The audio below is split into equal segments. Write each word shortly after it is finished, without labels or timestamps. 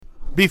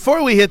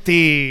Before we hit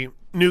the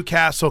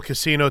Newcastle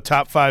Casino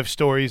top 5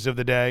 stories of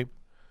the day,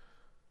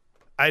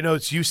 I know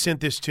you sent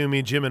this to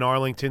me. Jim in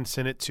Arlington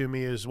sent it to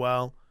me as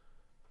well.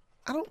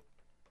 Am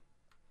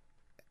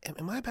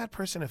I a bad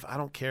person if I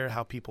don't care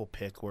how people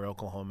pick where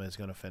Oklahoma is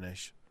going to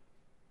finish?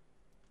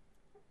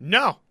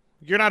 No,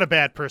 you're not a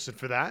bad person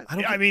for that.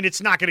 I mean,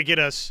 it's not going to get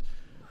us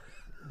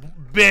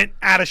bent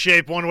out of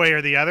shape one way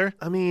or the other.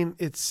 I mean,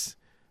 it's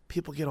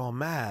people get all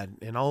mad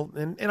and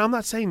I'm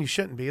not saying you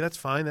shouldn't be. That's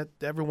fine. That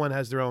everyone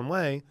has their own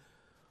way.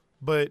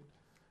 But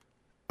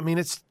I mean,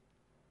 it's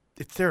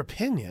their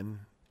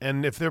opinion,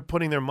 and if they're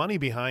putting their money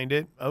behind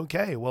it,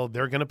 okay, well,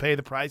 they're going to pay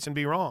the price and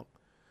be wrong.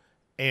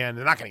 And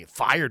they're not going to get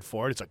fired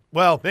for it. It's like,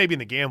 well, maybe in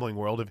the gambling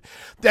world.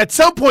 At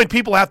some point,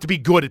 people have to be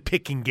good at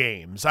picking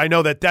games. I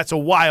know that that's a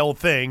wild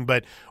thing,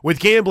 but with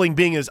gambling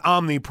being as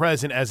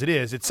omnipresent as it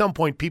is, at some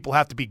point, people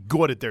have to be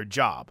good at their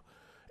job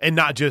and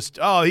not just,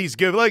 oh, he's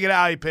good. Look at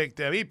how he picked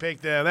them. He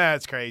picked them.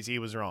 That's crazy. He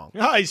was wrong.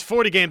 Oh, he's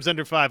 40 games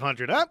under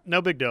 500.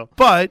 No big deal.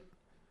 But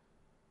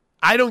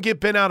I don't get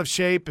bent out of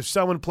shape if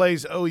someone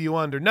plays OU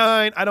under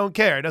 9. I don't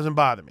care. It doesn't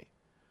bother me.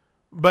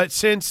 But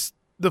since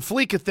the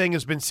Fleeka thing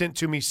has been sent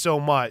to me so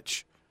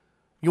much,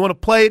 you want to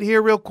play it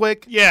here real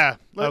quick? Yeah.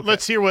 Okay.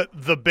 Let's hear what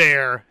the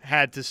Bear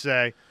had to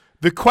say.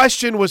 The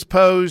question was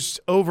posed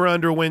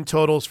over-under win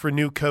totals for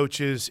new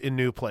coaches in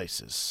new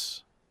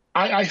places.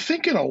 I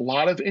think in a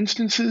lot of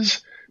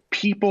instances,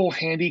 people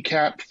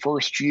handicap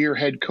first-year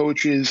head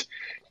coaches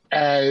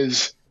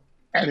as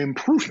an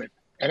improvement.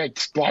 And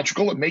it's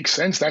logical. It makes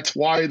sense. That's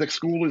why the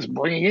school is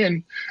bringing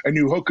in a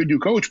new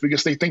coach,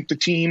 because they think the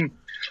team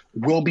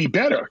will be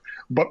better.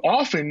 But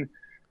often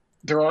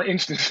there are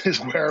instances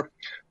where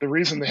the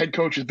reason the head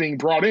coach is being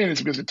brought in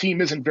is because the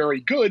team isn't very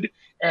good,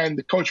 and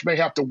the coach may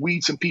have to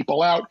weed some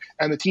people out,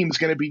 and the team is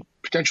going to be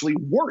potentially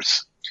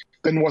worse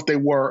than what they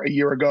were a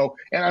year ago.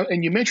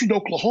 And you mentioned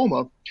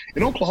Oklahoma.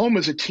 And Oklahoma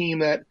is a team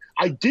that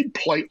I did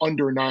play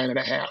under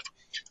 9.5.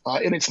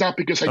 And it's not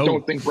because I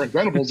don't think Brent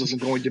Venables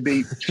isn't going to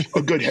be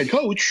a good head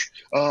coach.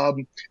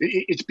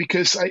 It's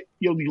because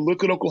you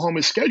look at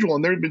Oklahoma's schedule,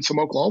 and there have been some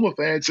Oklahoma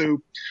fans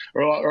who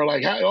are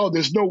like, oh,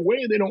 there's no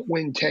way they don't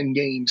win 10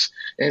 games.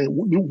 And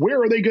where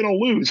are they going to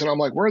lose? And I'm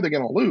like, where are they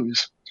going to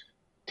lose?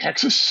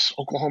 Texas,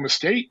 Oklahoma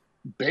State,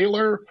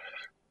 Baylor,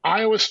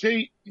 Iowa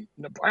State,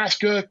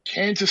 Nebraska,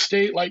 Kansas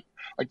State. Like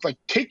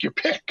take your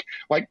pick.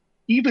 Like,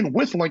 even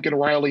with Lincoln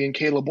Riley and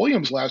Caleb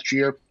Williams last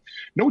year,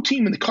 no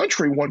team in the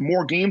country won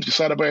more games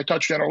decided by a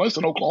touchdown or less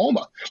than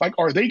Oklahoma. Like,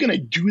 are they going to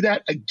do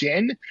that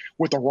again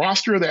with a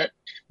roster that,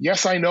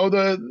 yes, I know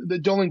the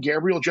Dillon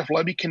Gabriel, Jeff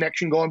Lebby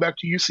connection going back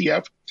to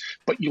UCF,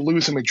 but you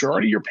lose a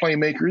majority of your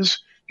playmakers.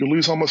 You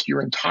lose almost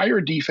your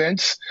entire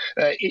defense.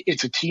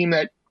 It's a team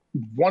that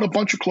won a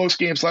bunch of close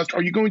games last.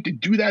 Are you going to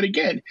do that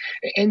again?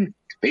 And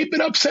they've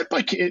been upset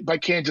by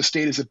Kansas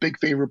State as a big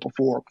favorite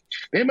before.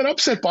 They've been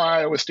upset by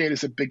Iowa State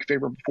as a big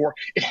favorite before.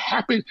 It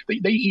happened.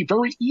 They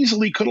very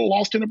easily could have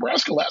lost to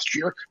Nebraska last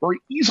year. Very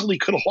easily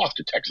could have lost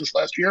to Texas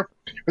last year.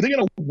 Are they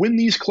going to win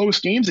these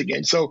close games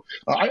again? So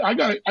I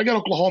got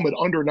Oklahoma at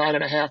under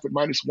 9.5 at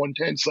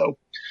 -110. So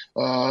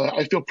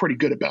I feel pretty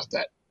good about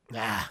that.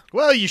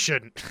 Well, you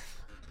shouldn't.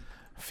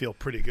 I feel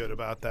pretty good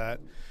about that.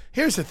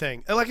 Here's the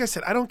thing. Like I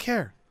said, I don't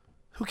care.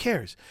 Who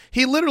cares?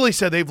 He literally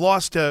said they've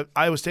lost to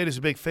Iowa State as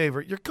a big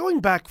favorite. You're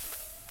going back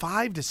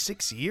 5 to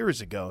 6 years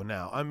ago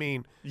now. I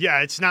mean,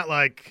 yeah, it's not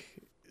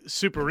like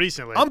super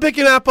recently. I'm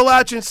picking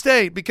Appalachian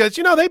State because,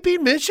 they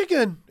beat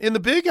Michigan in the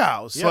Big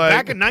House. Yeah,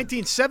 back in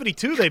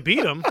 1972, they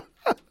beat them.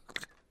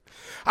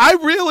 I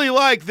really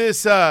like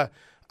this. I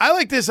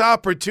like this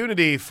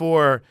opportunity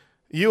for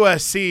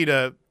USC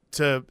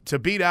to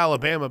beat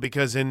Alabama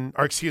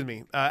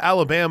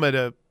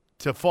Alabama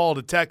to fall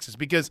to Texas,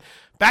 because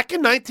back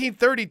in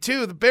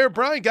 1932, the Bear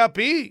Bryant got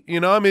beat.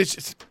 It's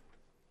just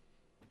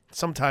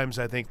sometimes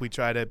I think we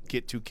try to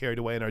get too carried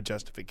away in our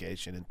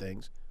justification and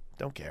things.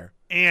 Don't care.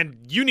 And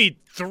you need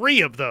 3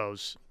 of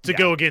those to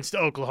go against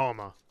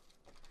Oklahoma.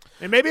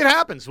 And maybe it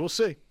happens. We'll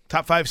see.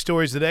 Top 5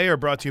 stories today are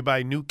brought to you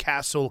by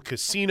Newcastle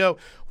Casino,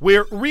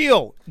 where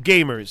real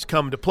gamers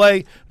come to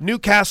play.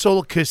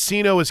 Newcastle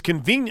Casino is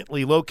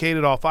conveniently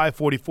located off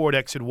I-44 at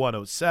exit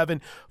 107.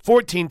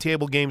 14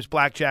 table games,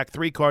 blackjack,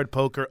 3-card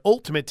poker,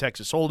 ultimate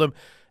Texas Hold'em,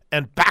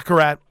 and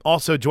Baccarat.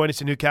 Also join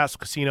us at Newcastle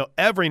Casino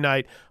every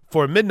night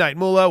for Midnight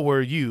Moolah,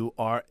 where you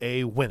are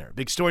a winner.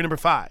 Big story number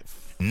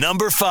 5.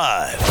 Number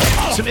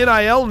 5. Some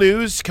NIL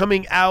news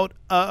coming out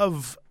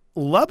of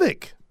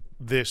Lubbock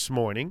this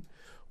morning,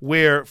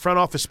 where Front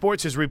Office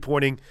Sports is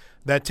reporting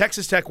that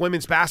Texas Tech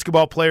women's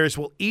basketball players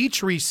will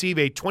each receive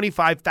a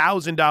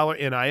 $25,000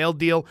 NIL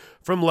deal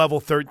from Level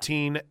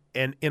 13,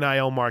 an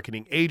NIL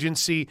marketing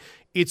agency.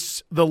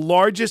 It's the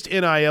largest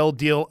NIL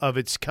deal of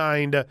its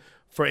kind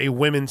for a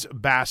women's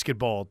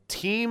basketball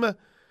team.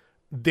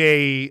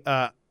 They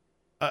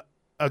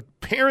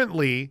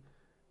apparently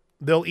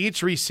they'll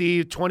each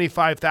receive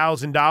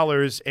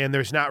 $25,000, and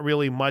there's not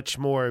really much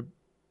more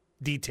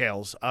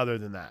details other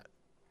than that.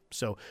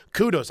 So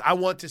kudos. I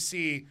want to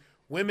see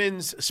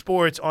women's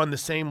sports on the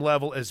same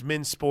level as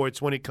men's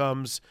sports when it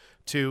comes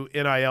to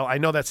NIL. I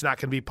know that's not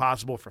going to be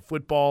possible for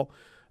football.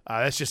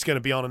 That's just going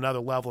to be on another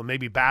level, and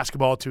maybe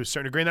basketball to a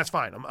certain degree, and that's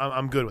fine.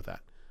 I'm good with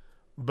that.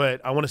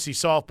 But I want to see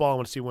softball. I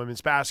want to see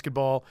women's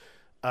basketball.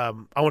 I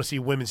want to see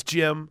women's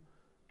gym.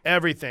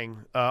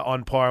 Everything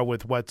on par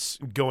with what's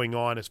going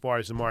on as far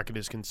as the market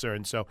is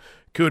concerned. So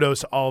kudos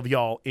to all of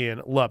y'all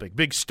in Lubbock.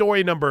 Big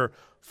story number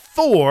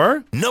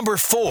 4. Number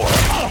 4.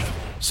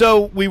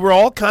 So we were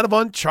all kind of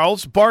on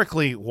Charles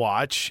Barkley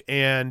watch,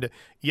 and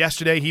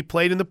yesterday he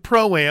played in the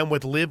Pro-Am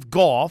with Live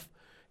Golf,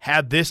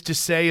 had this to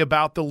say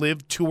about the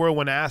Live Tour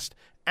when asked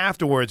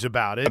afterwards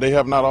about it. They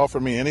have not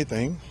offered me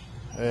anything,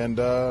 and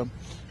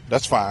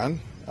that's fine.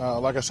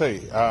 Like I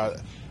say,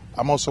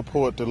 I'm going to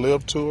support the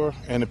Live Tour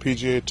and the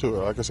PGA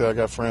Tour. Like I said, I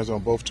got friends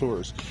on both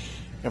tours.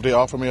 If they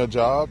offer me a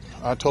job,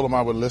 I told them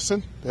I would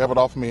listen. They haven't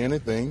offered me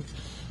anything.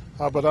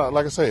 But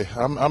like I say,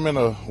 I'm in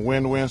a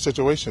win-win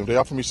situation. If they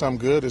offer me something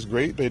good, it's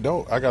great. If they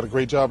don't, I got a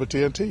great job at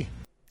TNT.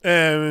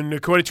 And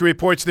according to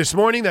reports this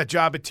morning, that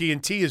job at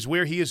TNT is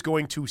where he is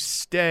going to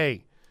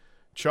stay.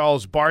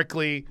 Charles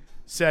Barkley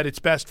said it's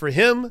best for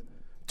him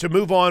to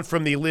move on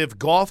from the Live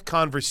Golf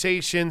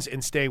conversations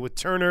and stay with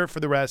Turner for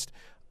the rest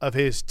of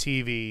his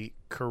TV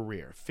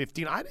career.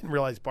 15. I didn't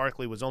realize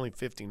Barkley was only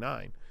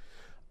 59.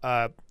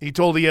 He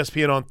told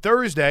ESPN on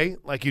Thursday,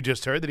 like you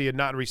just heard, that he had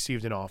not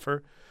received an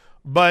offer.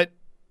 But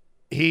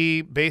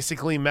he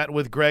basically met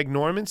with Greg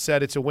Norman,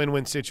 said it's a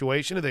win-win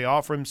situation. If they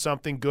offer him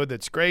something good,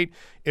 that's great.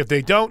 If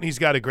they don't, he's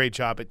got a great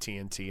job at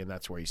TNT, and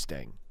that's where he's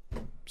staying.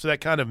 So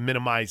that kind of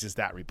minimizes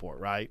that report,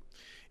 right?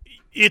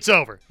 It's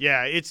over.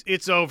 Yeah,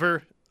 it's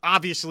over.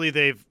 Obviously,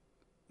 the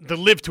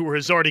Live Tour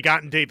has already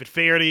gotten David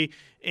Feherty,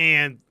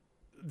 and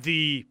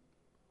the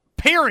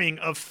pairing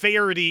of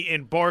Feherty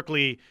and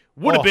Barkley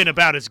would have been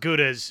about as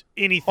good as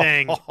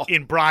anything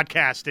in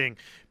broadcasting,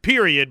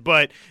 period.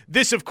 But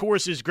this, of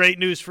course, is great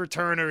news for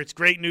Turner. It's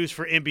great news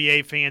for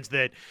NBA fans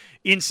that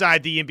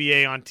inside the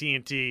NBA on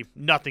TNT,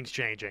 nothing's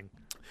changing.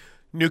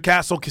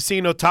 Newcastle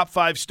Casino top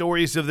 5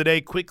 stories of the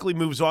day quickly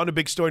moves on to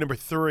big story number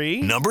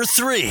 3. Number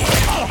 3.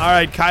 All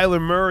right,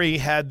 Kyler Murray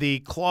had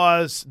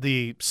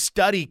the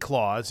study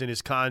clause in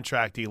his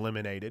contract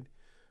eliminated.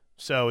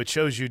 So it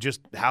shows you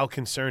just how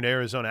concerned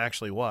Arizona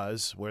actually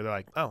was, where they're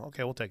like, oh,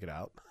 okay, we'll take it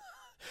out.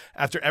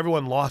 After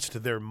everyone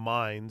lost their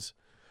minds.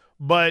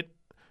 But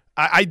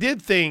I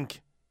did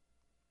think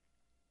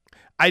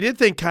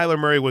Kyler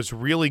Murray was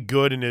really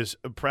good in his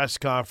press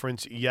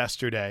conference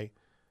yesterday.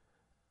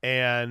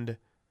 And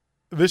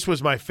this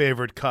was my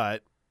favorite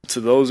cut.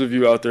 To those of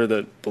you out there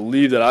that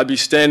believe that I'd be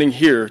standing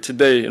here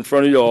today in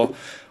front of y'all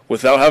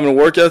without having a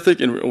work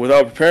ethic and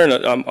without preparing,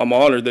 I'm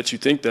honored that you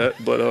think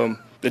that, but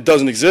it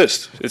doesn't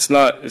exist. It's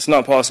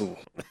not possible.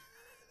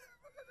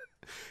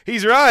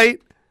 He's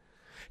right.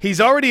 He's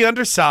already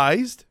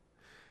undersized.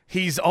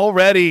 He's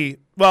already,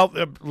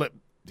 listen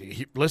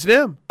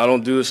to him. I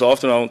don't do this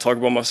often. I don't talk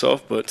about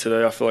myself, but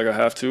today I feel like I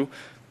have to.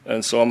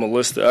 And so I'm going to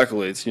list the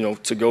accolades.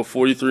 To go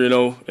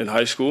 43-0 in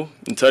high school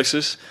in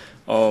Texas,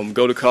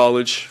 go to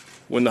college,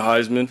 win the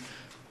Heisman,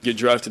 get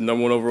drafted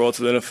number 1 overall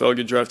to the NFL,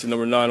 get drafted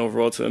number 9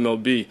 overall to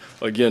MLB.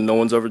 Again, no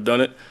one's ever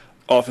done it.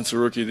 Offensive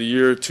Rookie of the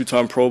Year,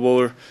 2-time Pro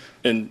Bowler.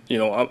 And,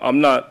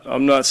 I'm not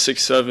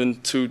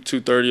 6'7",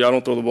 230. I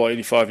don't throw the ball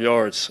 85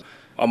 yards.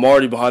 I'm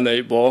already behind the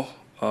 8 ball.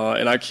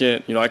 And I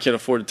can't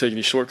afford to take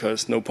any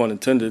shortcuts, no pun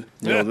intended.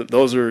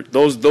 Those are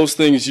those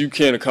things you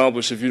can't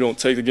accomplish if you don't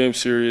take the game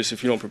serious,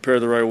 if you don't prepare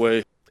the right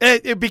way.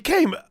 It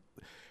became,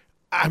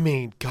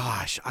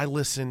 I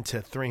listened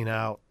to 3 and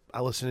Out.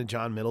 I listened to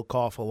John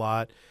Middlecoff a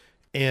lot,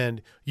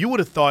 and you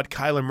would have thought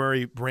Kyler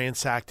Murray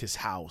ransacked his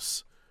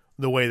house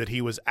the way that he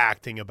was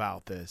acting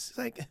about this. It's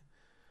like,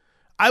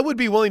 I would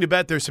be willing to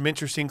bet there's some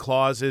interesting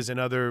clauses in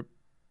other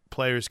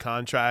players'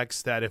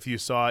 contracts that if you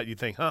saw it, you'd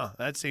think,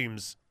 that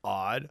seems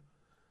odd.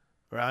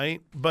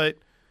 Right?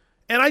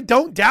 And I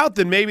don't doubt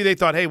that maybe they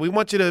thought, hey, we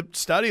want you to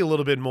study a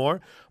little bit more.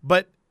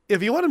 But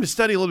if you want him to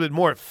study a little bit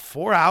more,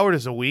 4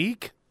 hours a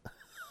week?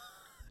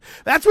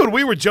 That's what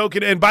we were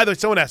joking. And by the way,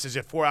 someone asked, is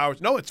it 4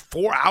 hours? No, it's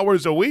 4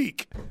 hours a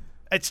week.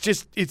 It's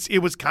just, it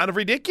was kind of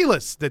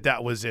ridiculous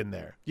that was in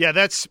there. Yeah,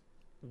 that's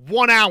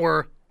 1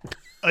 hour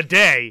a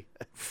day,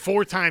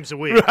 4 times a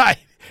week. Right.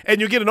 And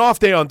you get an off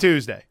day on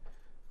Tuesday.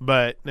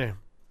 But,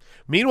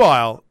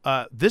 meanwhile,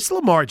 this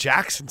Lamar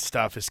Jackson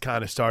stuff has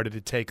kind of started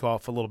to take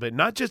off a little bit.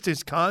 Not just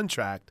his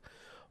contract,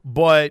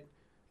 but,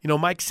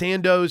 Mike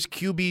Sandoz,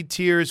 QB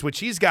tiers, which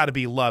he's got to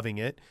be loving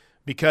it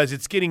because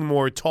it's getting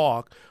more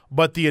talk.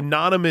 But the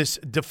anonymous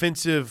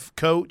defensive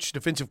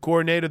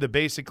coordinator that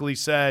basically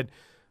said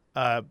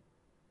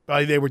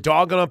they were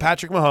dogging on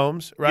Patrick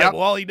Mahomes, right? Yep.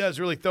 Well, all he does is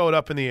really throw it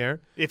up in the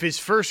air. If his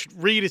first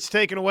read is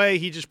taken away,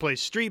 he just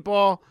plays street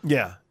ball.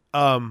 Yeah.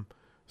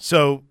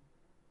 So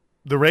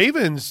the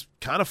Ravens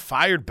kind of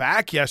fired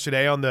back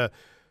yesterday on the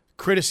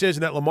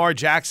criticism that Lamar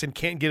Jackson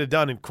can't get it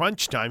done in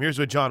crunch time. Here's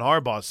what John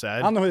Harbaugh said.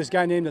 I don't know who this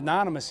guy named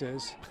Anonymous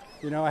is.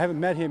 I haven't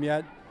met him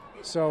yet,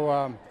 so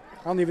I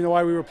don't even know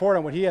why we report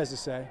on what he has to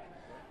say.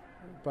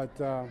 But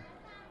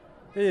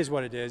it is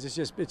what it is. It's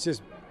just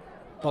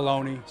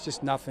baloney. It's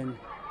just nothing.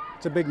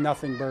 It's a big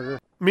nothing burger.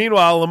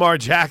 Meanwhile, Lamar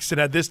Jackson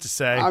had this to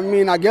say. I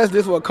mean, I guess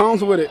this is what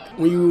comes with it.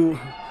 When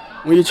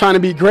you're trying to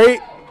be great,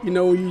 when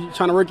you're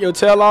trying to work your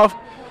tail off,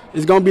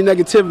 it's going to be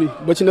negativity.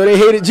 But, they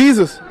hated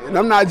Jesus, and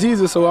I'm not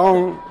Jesus, so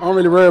I don't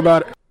really worry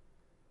about it.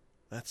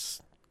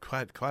 That's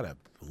quite a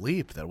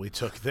leap that we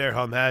took there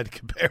on that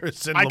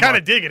comparison. I kind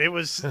of dig it. It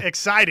was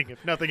exciting,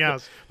 if nothing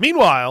else.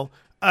 Meanwhile,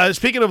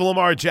 speaking of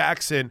Lamar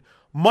Jackson,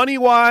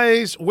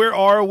 money-wise, where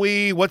are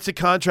we? What's the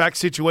contract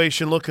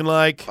situation looking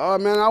like?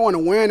 Man, I want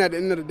to win at the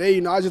end of the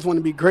day. I just want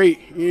to be great.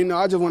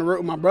 I just want to work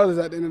with my brothers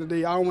at the end of the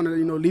day. I don't want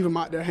to, leave them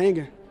out there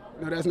hanging.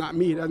 That's not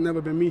me. That's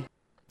never been me.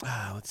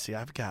 Let's see.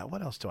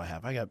 What else do I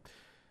have?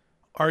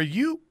 Are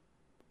you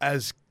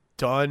as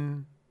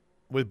done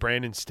with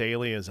Brandon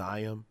Staley as I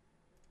am?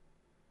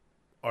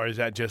 Or is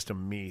that just a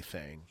me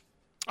thing?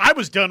 I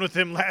was done with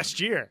him last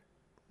year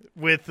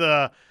with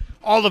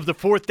all of the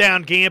fourth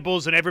down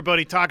gambles and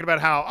everybody talking about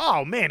how,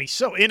 oh, man, he's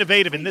so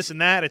innovative and this and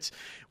that.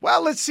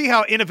 Let's see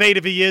how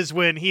innovative he is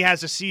when he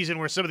has a season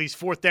where some of these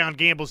fourth down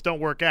gambles don't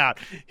work out.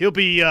 He'll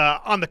be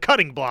on the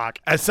cutting block.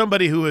 As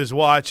somebody who has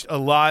watched a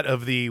lot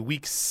of the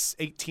Week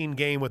 18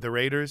 game with the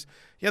Raiders,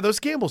 yeah,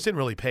 those gambles didn't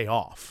really pay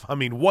off. I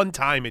mean, one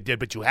time it did,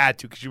 but you had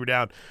to because you were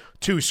down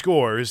 2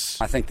 scores.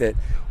 I think that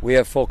we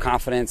have full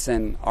confidence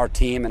in our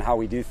team and how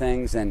we do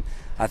things, and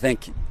I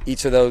think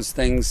each of those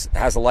things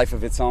has a life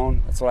of its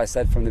own. That's what I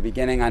said from the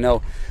beginning. I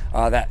know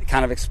that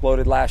kind of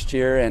exploded last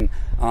year, and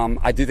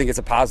I do think it's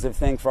a positive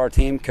thing for our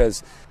team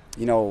because,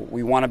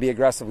 we want to be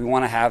aggressive. We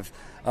want to have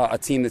a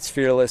team that's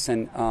fearless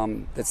and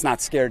that's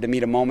not scared to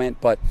meet a moment.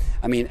 But,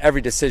 I mean,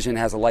 every decision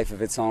has a life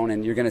of its own,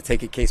 and you're going to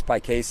take it case by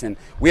case. And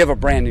we have a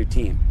brand-new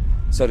team.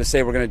 So to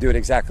say we're going to do it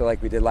exactly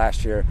like we did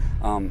last year,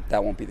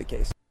 that won't be the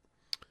case.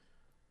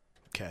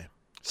 Okay.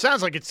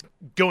 Sounds like it's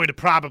going to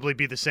probably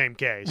be the same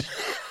case.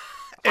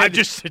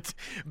 It's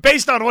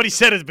based on what he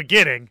said at the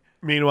beginning.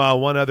 Meanwhile,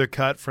 one other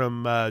cut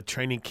from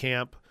training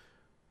camp,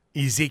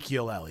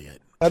 Ezekiel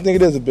Elliott. I think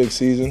it is a big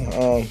season,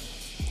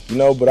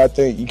 but I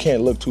think you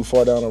can't look too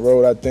far down the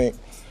road. I think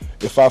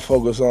if I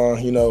focus on,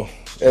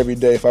 every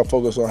day, if I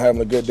focus on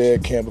having a good day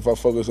at camp, if I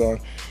focus on,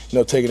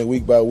 taking it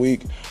week by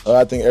week,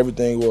 I think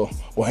everything will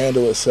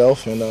handle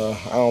itself, and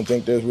I don't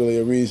think there's really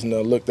a reason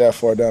to look that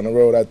far down the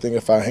road. I think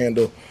if I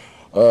handle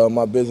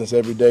my business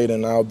every day,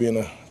 then I'll be in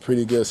a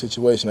pretty good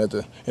situation at the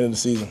end of the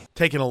season.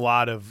 Taking a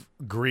lot of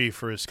grief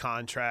for his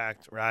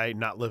contract, right?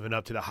 Not living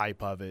up to the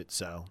hype of it.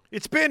 So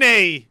it's been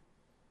a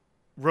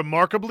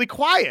remarkably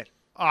quiet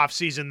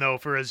offseason, though,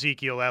 for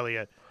Ezekiel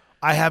Elliott.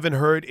 I haven't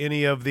heard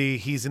any of the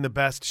he's in the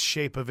best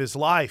shape of his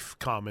life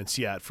comments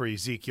yet for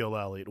Ezekiel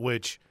Elliott,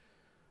 which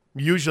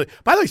usually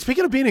 – by the way,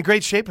 speaking of being in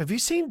great shape, have you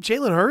seen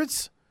Jalen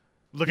Hurts?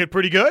 Looking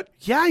pretty good?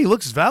 Yeah, he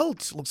looks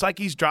svelte. Looks like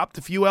he's dropped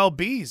a few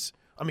lbs.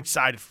 I'm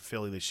excited for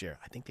Philly this year.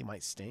 I think they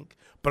might stink,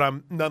 but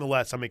I'm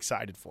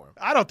excited for them.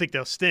 I don't think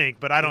they'll stink,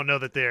 but I don't know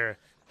that they're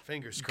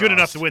Fingers good crossed.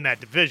 enough to win that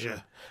division.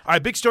 Yeah. All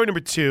right, big story number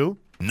 2.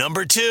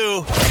 Number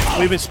 2.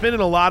 We've been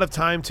spending a lot of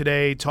time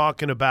today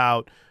talking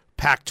about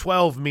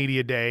Pac-12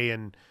 Media Day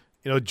and,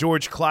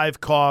 George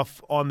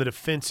Kliavkoff on the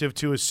defensive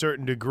to a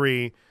certain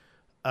degree.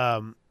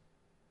 In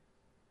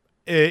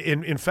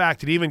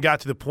fact, it even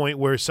got to the point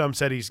where some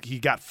said he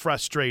got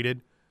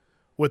frustrated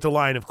with the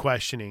line of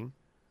questioning.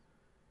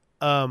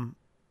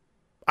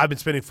 I've been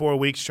spending 4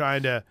 weeks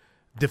trying to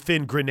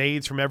defend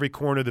grenades from every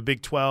corner of the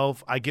Big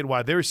 12. I get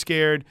why they're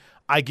scared.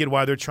 I get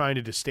why they're trying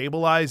to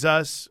destabilize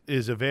us,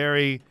 is a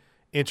very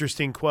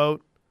interesting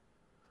quote.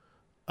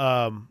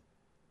 On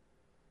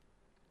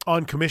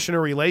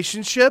commissioner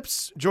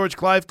relationships, George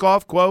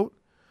Kliavkoff, quote,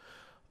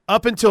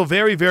 up until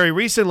very, very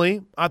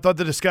recently, I thought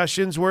the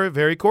discussions were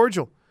very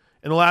cordial.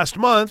 In the last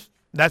month,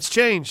 that's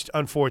changed,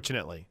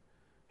 unfortunately.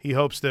 He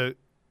hopes that,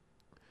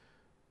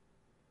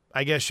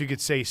 I guess you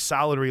could say,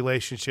 solid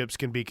relationships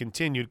can be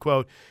continued.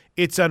 Quote,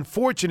 it's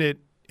unfortunate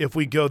if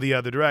we go the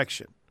other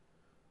direction.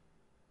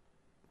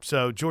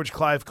 So George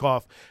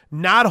Kliavkoff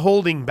not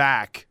holding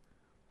back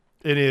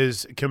in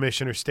his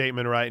commissioner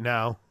statement right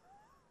now.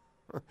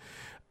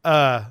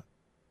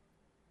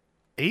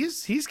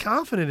 He's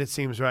confident, it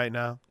seems, right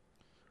now.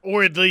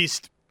 Or at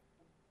least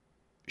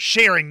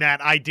sharing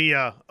that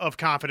idea of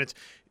confidence.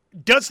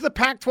 Does the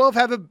Pac-12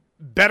 have a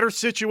better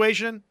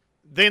situation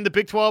than the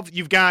Big 12?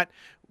 You've got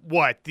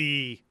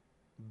the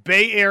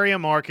Bay Area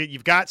market,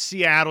 you've got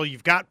Seattle,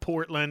 you've got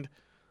Portland.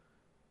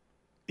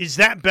 Is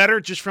that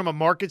better just from a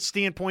market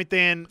standpoint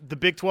than the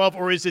Big 12,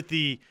 or is it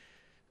the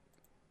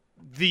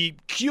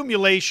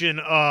accumulation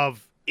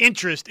of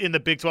interest in the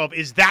Big 12,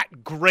 is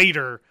that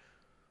greater?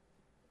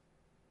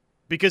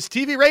 Because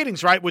TV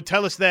ratings, right, would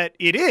tell us that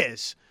it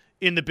is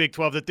in the Big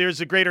 12, that there's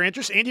a greater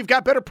interest, and you've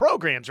got better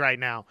programs right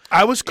now.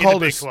 I was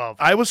called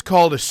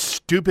a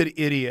stupid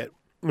idiot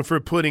for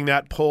putting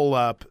that poll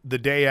up the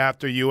day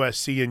after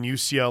USC and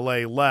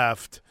UCLA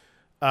left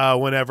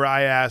whenever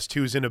I asked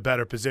who's in a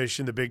better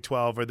position, the Big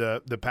 12 or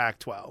the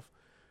Pac-12.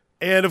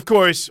 And, of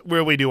course,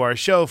 where we do our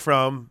show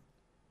from,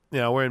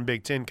 we're in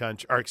Big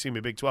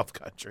 12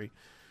 country.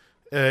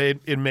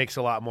 It makes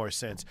a lot more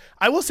sense.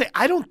 I will say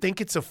I don't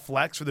think it's a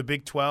flex for the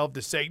Big 12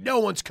 to say no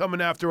one's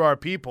coming after our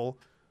people.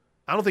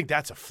 I don't think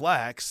that's a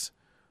flex,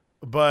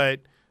 but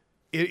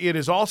it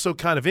is also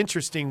kind of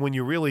interesting when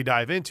you really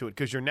dive into it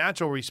because your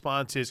natural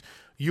response is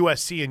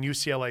USC and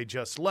UCLA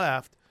just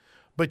left,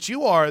 but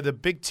you are the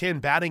Big Ten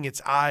batting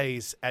its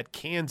eyes at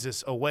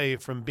Kansas away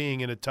from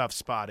being in a tough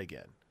spot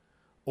again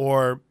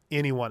or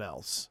anyone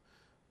else.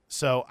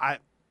 So I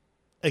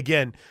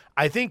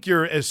think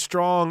you're as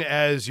strong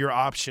as your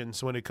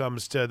options when it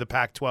comes to the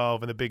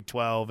Pac-12 and the Big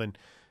 12 and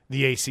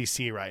the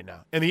ACC right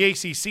now. And the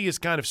ACC is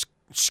kind of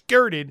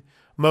skirted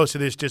most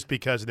of this just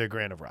because of their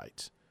grant of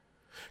rights.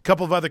 A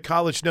couple of other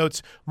college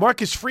notes.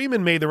 Marcus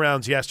Freeman made the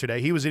rounds yesterday.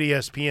 He was at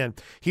ESPN.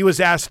 He was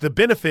asked the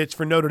benefits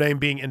for Notre Dame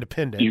being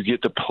independent. You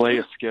get to play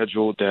a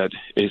schedule that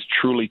is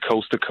truly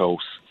coast to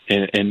coast.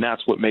 And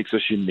that's what makes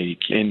us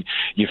unique. And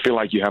you feel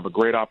like you have a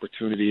great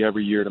opportunity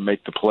every year to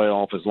make the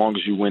playoff as long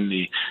as you win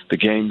the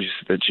games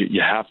that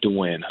you have to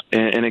win.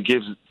 And it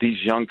gives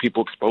these young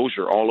people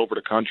exposure all over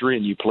the country,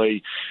 and you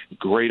play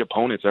great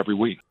opponents every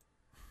week.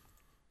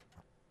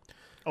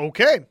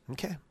 Okay.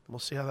 We'll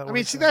see how that works. I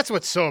mean, see, that's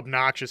what's so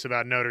obnoxious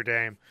about Notre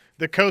Dame.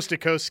 The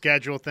coast-to-coast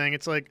schedule thing.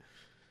 It's like,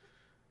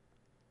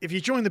 if you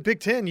join the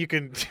Big Ten, you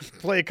can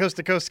play a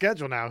coast-to-coast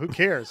schedule now. Who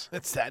cares?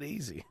 It's that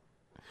easy.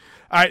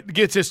 All right,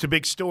 gets us to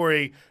big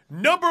story.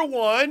 Number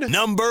one.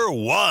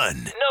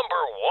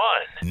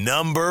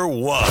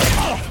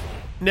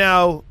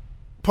 Now,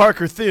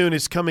 Parker Thune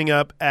is coming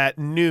up at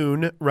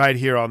noon right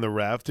here on the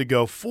Ref to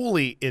go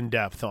fully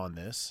in-depth on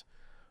this.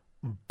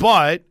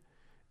 But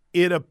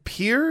it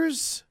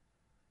appears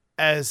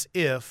as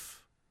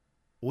if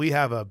we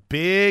have a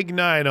big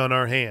night on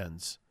our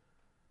hands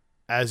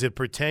as it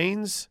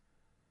pertains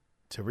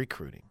to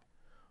recruiting.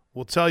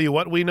 We'll tell you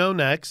what we know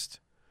next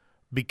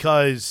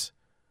because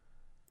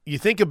you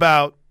think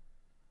about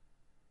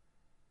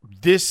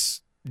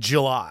this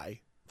July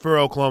for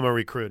Oklahoma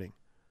recruiting.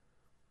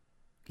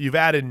 You've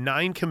added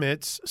 9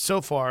 commits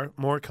so far,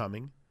 more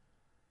coming.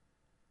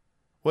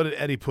 What did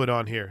Eddie put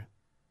on here?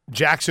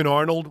 Jackson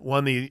Arnold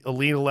won the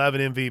Elite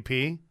 11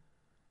 MVP,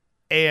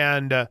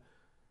 and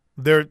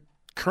they're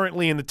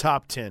currently in the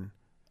top 10,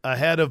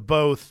 ahead of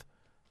both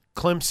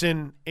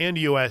Clemson and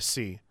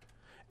USC.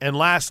 And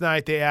last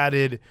night they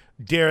added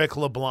Derek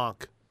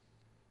LeBlanc,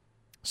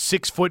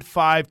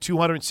 6'5",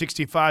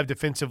 265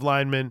 defensive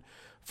lineman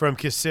from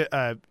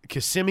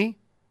Kissimmee,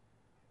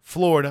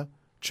 Florida,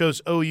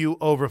 chose OU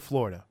over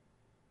Florida.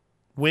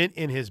 Went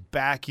in his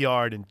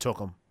backyard and took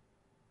him.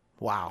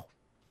 Wow.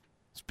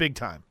 It's big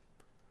time.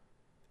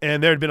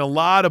 And there had been a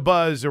lot of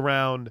buzz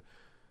around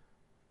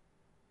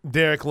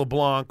Derek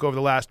LeBlanc over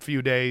the last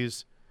few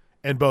days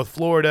in both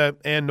Florida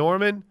and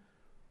Norman,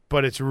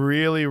 but it's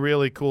really,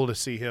 really cool to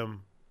see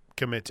him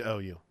commit to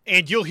OU.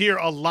 And you'll hear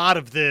a lot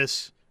of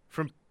this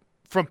from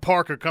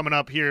Parker coming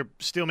up here,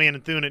 Steelman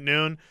and Thune at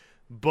noon,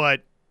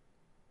 but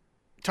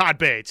Todd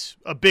Bates,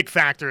 a big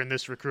factor in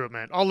this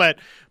recruitment. I'll let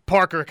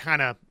Parker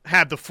kind of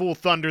have the full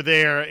thunder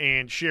there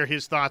and share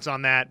his thoughts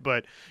on that,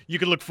 but you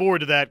can look forward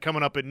to that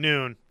coming up at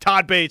noon.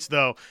 Todd Bates,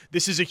 though,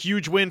 this is a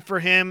huge win for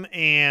him,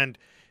 and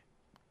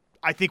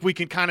I think we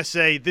can kind of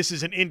say this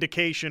is an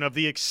indication of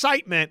the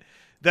excitement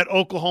that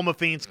Oklahoma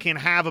fans can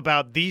have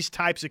about these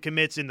types of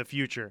commits in the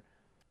future.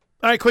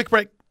 All right, quick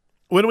break.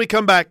 When we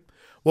come back,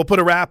 we'll put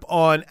a wrap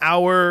on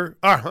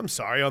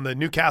on the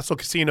Newcastle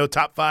Casino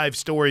top 5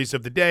 stories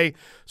of the day,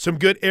 some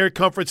good air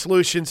comfort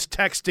solutions,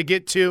 text to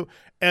get to,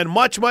 and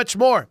much, much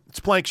more. It's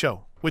Plank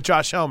Show with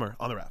Josh Helmer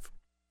on the Ref.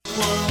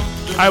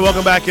 All right,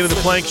 welcome back into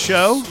the Plank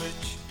Show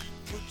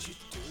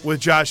with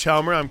Josh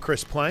Helmer. I'm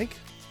Chris Plank.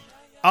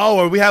 Oh,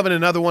 are we having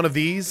another one of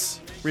these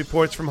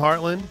reports from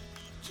Heartland?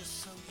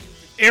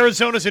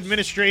 Arizona's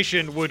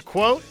administration would,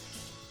 quote,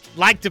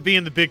 like to be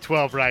in the Big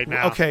 12 right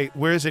now. Okay,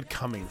 where is it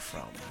coming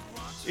from?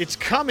 It's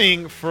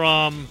coming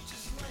from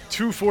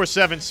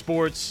 247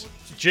 Sports,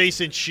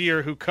 Jason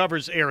Scheer, who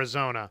covers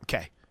Arizona.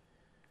 Okay.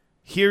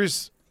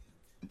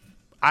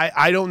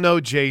 I don't know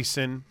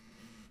Jason.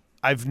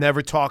 I've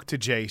never talked to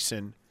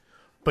Jason,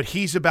 but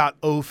he's about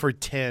 0 for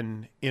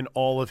 10 in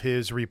all of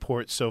his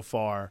reports so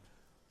far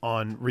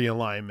on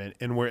realignment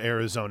and where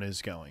Arizona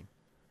is going.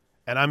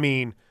 And I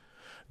mean,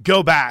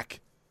 go back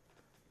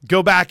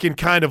and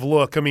kind of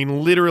look. I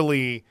mean,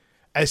 literally,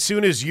 as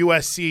soon as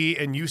USC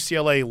and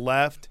UCLA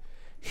left,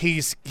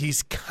 he's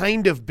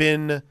kind of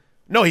been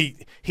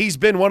he's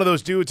been one of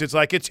those dudes. It's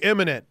like, it's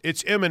imminent.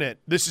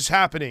 This is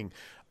happening.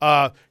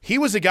 He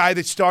was the guy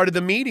that started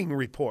the meeting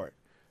report.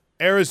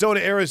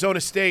 Arizona,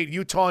 Arizona State,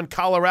 Utah, and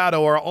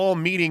Colorado are all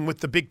meeting with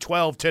the Big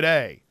 12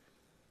 today.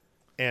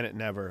 And it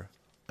never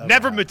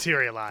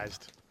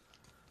materialized.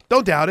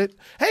 Don't doubt it.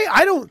 Hey,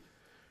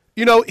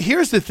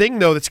 here's the thing,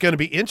 though, that's going to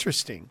be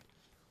interesting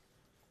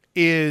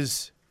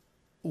is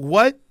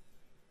what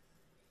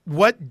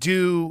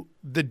do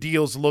the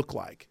deals look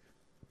like?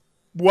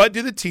 What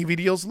do the TV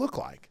deals look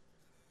like?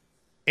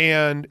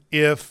 And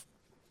if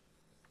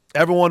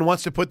everyone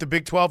wants to put the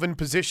Big 12 in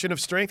position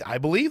of strength, I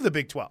believe the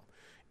Big 12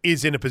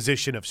 is in a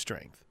position of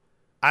strength.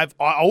 I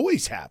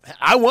always have.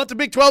 I want the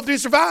Big 12 to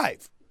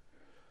survive.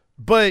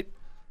 But,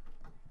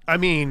 I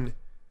mean,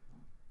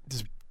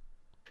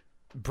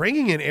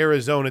 bringing in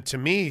Arizona, to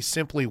me,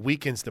 simply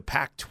weakens the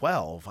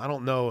Pac-12. I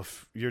don't know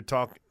if you're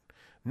talking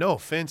 – no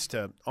offense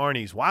to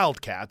Arnie's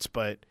Wildcats,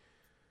 but,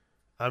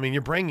 I mean,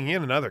 you're bringing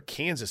in another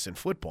Kansas in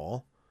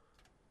football.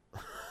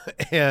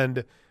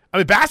 And, I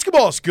mean,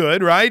 basketball's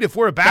good, right? If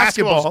we're a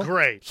basketball's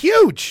great.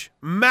 Huge.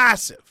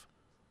 Massive.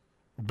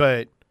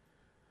 But,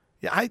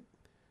 yeah,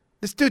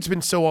 this dude's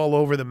been so all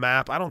over the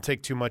map. I don't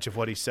take too much of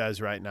what he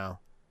says right now,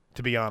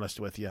 to be honest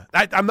with you.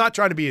 I'm not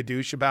trying to be a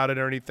douche about it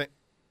or anything,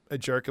 a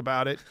jerk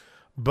about it.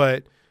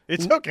 But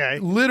it's okay.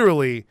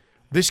 Literally,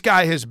 this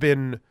guy has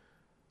been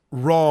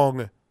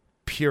wrong,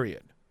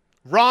 period.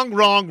 Wrong.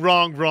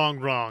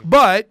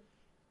 But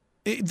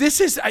this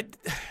has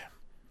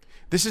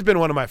been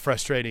one of my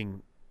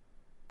frustrating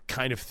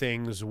kind of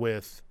things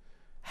with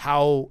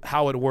how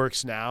it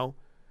works now.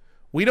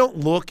 We don't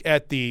look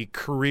at the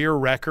career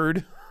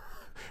record.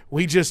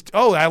 We just,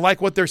 I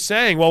like what they're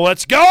saying. Well,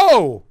 let's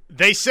go.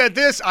 They said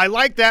this. I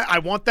like that. I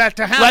want that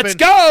to happen. Let's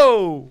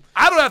go.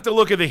 I don't have to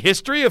look at the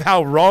history of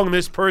how wrong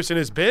this person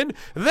has been.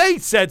 They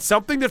said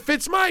something that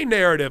fits my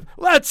narrative.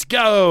 Let's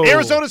go.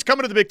 Arizona's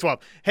coming to the Big 12.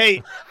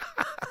 Hey,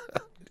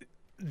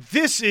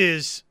 this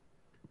is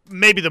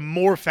maybe the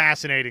more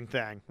fascinating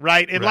thing,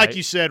 right? And like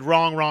you said,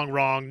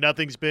 wrong.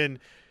 Nothing's been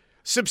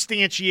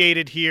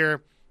substantiated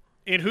here.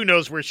 And who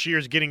knows where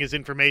Scheer's getting his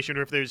information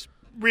or if there's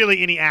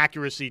really any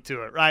accuracy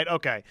to it, right?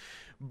 Okay.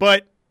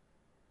 But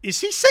is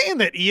he saying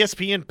that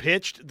ESPN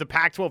pitched the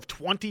Pac-12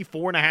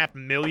 $24.5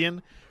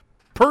 million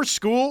per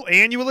school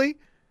annually?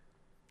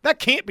 That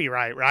can't be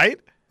right?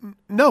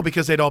 No,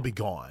 because they'd all be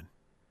gone.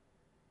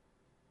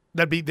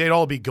 They'd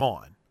all be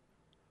gone.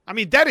 I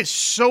mean, that is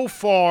so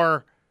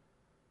far.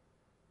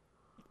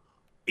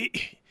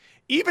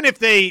 Even if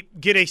they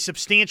get a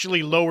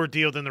substantially lower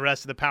deal than the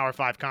rest of the Power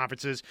 5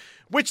 conferences,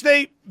 which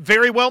they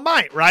very well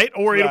might, right?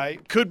 Or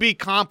it could be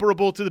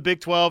comparable to the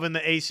Big 12 and the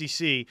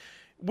ACC.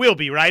 Will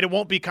be, right? It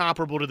won't be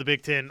comparable to the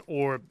Big 10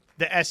 or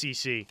the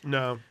SEC.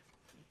 No.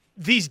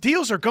 These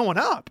deals are going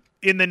up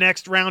in the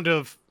next round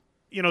of,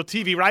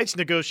 TV rights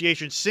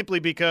negotiations simply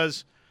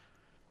because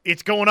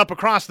it's going up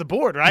across the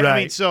board, right? I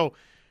mean, so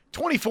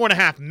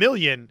 $24.5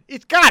 million,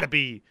 it's got to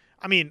be,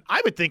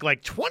 I would think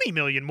like $20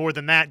 million more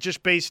than that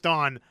just based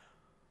on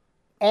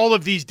all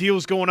of these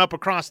deals going up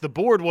across the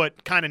board,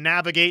 what kind of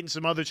Navigate and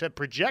some others have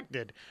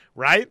projected,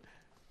 right?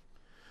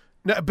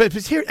 No, but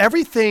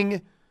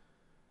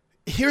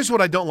here's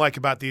what I don't like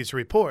about these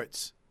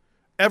reports.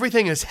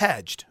 Everything is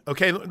hedged.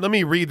 Okay, let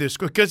me read this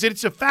because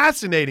it's a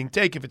fascinating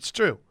take if it's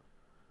true.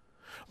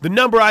 The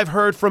number I've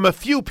heard from a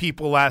few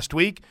people last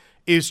week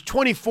is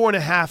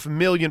 $24.5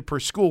 million per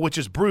school, which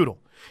is brutal.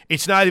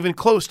 It's not even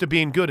close to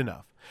being good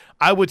enough.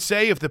 I would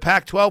say if the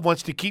Pac-12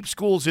 wants to keep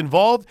schools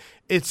involved,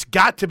 it's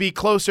got to be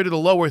closer to the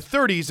lower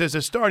 30s as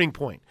a starting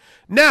point.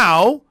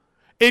 Now,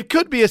 it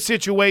could be a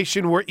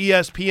situation where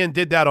ESPN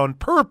did that on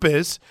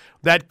purpose.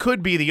 That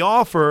could be the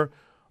offer.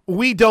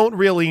 We don't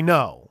really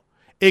know.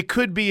 It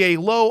could be a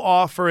low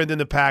offer, and then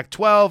the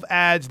Pac-12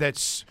 adds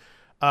that's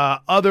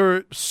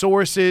other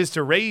sources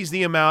to raise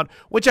the amount,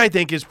 which I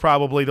think is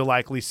probably the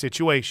likely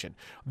situation.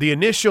 The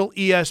initial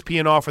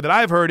ESPN offer that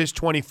I've heard is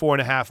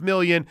 $24.5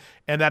 million,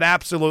 and that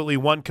absolutely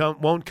won't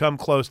come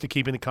close to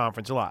keeping the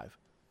conference alive.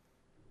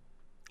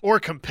 Or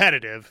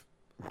competitive.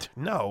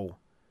 No.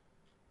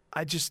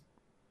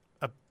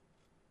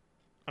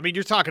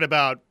 You're talking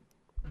about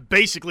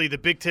basically the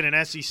Big Ten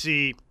and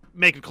SEC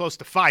making close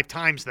to 5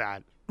 times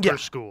that per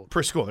school.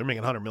 Per school. They're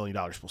making $100 million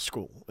per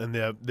school. And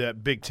the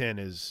Big Ten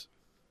is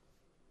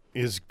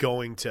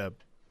going to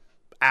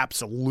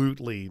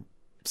absolutely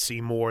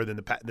see more than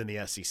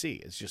the SEC.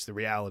 It's just the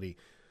reality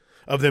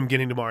of them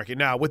getting to market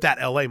now with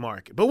that LA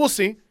market. But we'll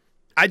see.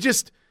 I'm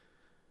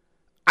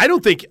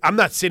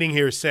not sitting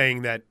here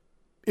saying that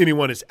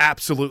anyone is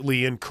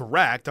absolutely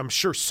incorrect. I'm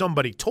sure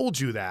somebody told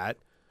you that.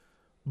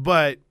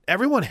 But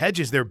everyone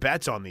hedges their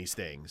bets on these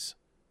things.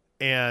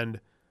 And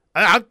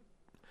I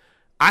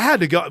had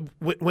to go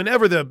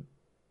whenever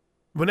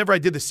I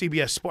did the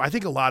CBS Sport, I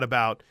think a lot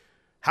about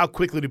how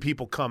quickly do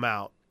people come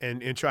out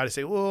and try to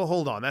say, well,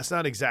 hold on, that's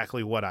not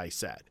exactly what I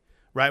said,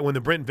 right? When the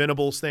Brent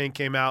Venables thing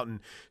came out and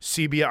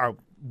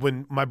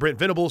when my Brent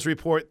Venables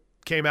report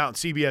came out and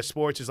CBS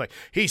Sports is like,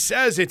 he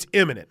says it's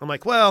imminent. I'm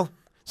like, well,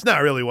 it's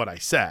not really what I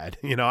said.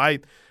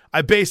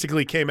 I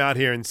basically came out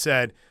here and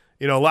said,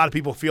 a lot of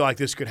people feel like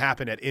this could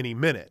happen at any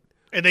minute.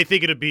 And they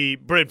think it'd be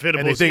Brent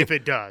Venables if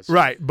it does.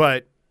 Right,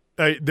 but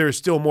there's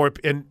still more,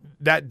 and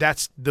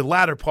that's the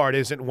latter part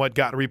isn't what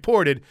got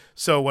reported.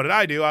 So what did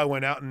I do? I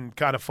went out and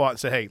kind of fought and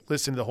said, hey,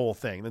 listen to the whole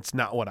thing. That's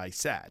not what I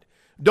said.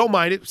 Don't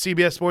mind it.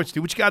 CBS Sports,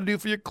 do what you got to do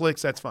for your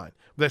clicks. That's fine.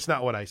 But that's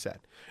not what I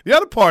said. The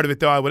other part of it,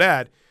 though, I would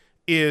add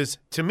is,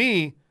 to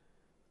me,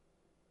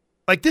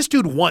 like this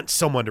dude wants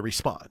someone to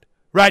respond,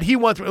 right? He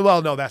wants,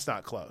 well, no, that's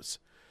not close.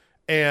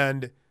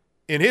 And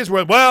in his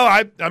world,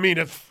 well,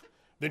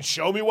 then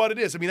show me what it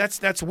is.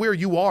 That's where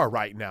you are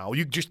right now.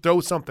 You just throw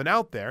something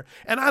out there,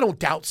 and I don't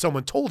doubt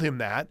someone told him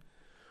that.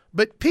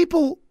 But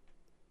people,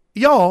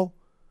 y'all,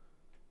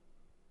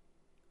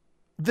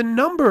 the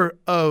number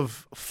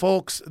of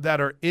folks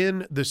that are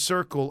in the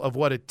circle of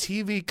what a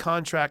TV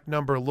contract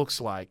number looks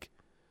like,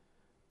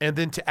 and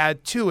then to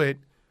add to it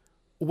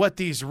what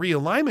these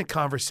realignment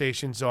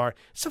conversations are,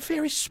 it's a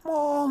very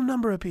small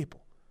number of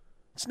people.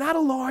 It's not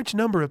a large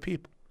number of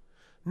people.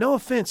 No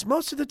offense.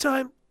 Most of the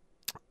time,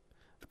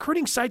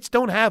 recruiting sites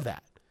don't have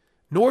that,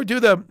 nor do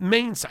the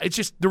main sites. It's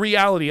just the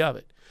reality of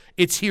it.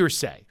 It's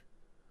hearsay.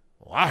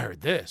 Well, I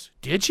heard this.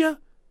 Did you?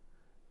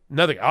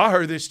 Another guy, I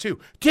heard this too.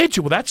 Did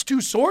you? Well, that's two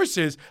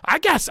sources. I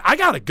guess I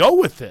got to go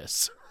with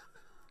this.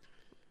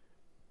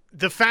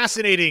 The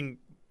fascinating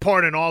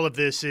part in all of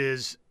this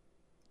is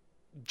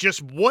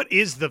just what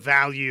is the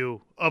value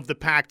of the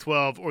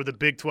Pac-12 or the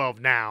Big 12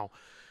 now?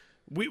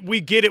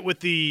 We get it with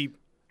the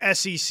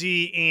SEC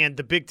and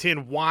the Big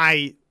Ten,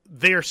 why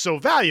they're so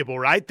valuable,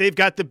 right? They've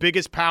got the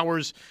biggest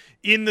powers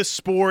in the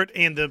sport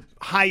and the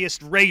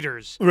highest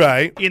raters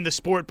in the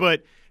sport.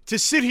 But to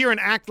sit here and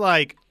act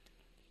like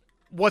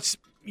what's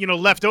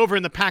left over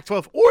in the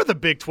Pac-12 or the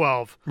Big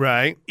 12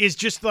 is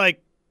just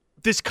like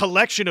this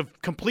collection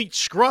of complete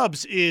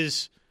scrubs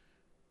it's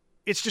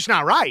just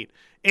not right.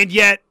 And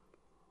yet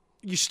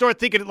you start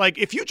thinking, like,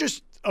 if you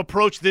just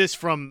approach this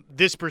from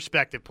this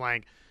perspective,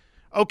 playing,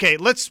 okay,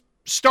 let's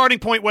starting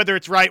point, whether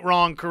it's right,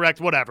 wrong,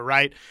 correct, whatever,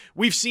 right?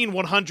 We've seen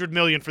 $100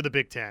 million for the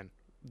Big Ten.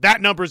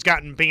 That number's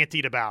gotten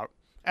bantied about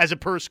as a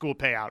per-school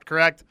payout,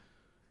 correct?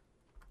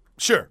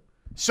 Sure.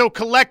 So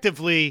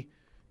collectively,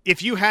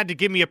 if you had to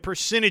give me a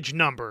percentage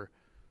number,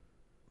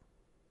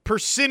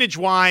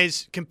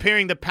 percentage-wise,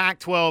 comparing the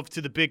Pac-12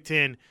 to the Big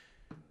Ten,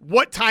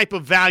 what type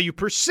of value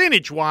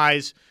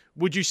percentage-wise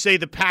would you say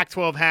the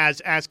Pac-12 has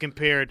as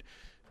compared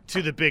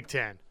to the Big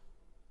Ten?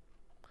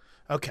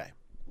 Okay.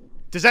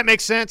 Does that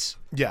make sense?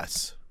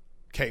 Yes.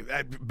 Okay,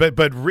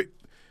 but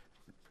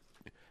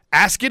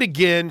ask it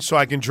again so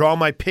I can draw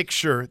my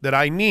picture that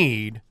I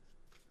need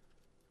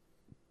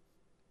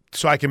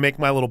so I can make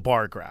my little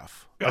bar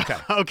graph. Okay.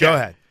 Okay. Go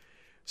ahead.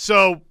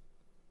 So,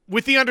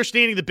 with the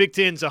understanding the Big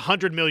Ten's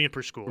 $100 million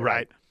per school,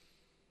 right?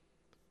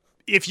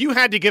 If you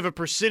had to give a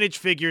percentage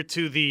figure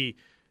to the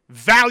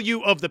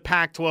value of the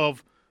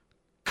Pac-12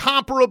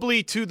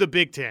 comparably to the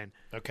Big Ten,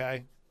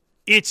 okay,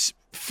 it's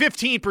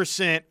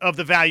 15% of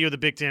the value of the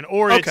Big Ten,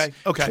 or it's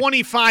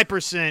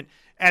 25%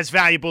 as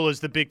valuable as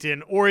the Big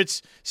Ten, or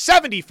it's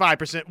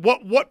 75%.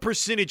 What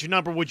percentage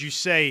number would you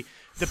say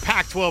the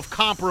Pac-12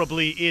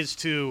 comparably is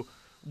to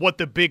what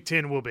the Big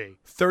Ten will be?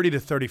 30 to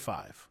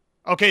 35.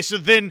 Okay, so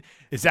then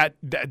is that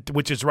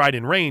which is right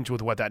in range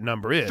with what that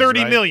number is?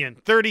 30 million,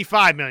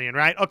 35 million,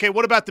 right? Okay,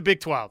 what about the Big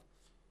 12?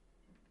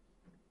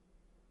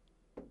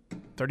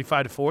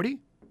 35 to 40?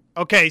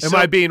 Okay, Am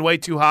I being way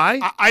too high?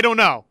 I don't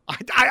know.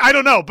 I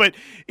don't know, but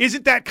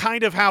isn't that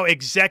kind of how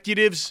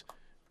executives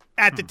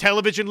at the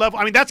television level,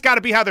 I mean, that's got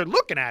to be how they're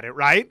looking at it,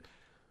 right?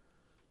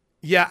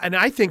 Yeah, and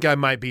I think I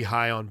might be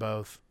high on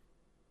both.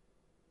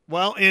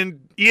 Well,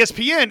 and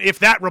ESPN, if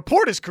that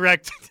report is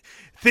correct,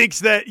 thinks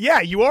that, yeah,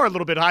 you are a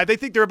little bit high. They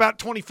think they're about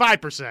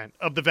 25%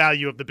 of the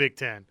value of the Big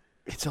Ten.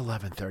 It's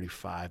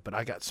 11:35, but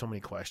I got so many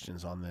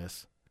questions on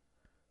this.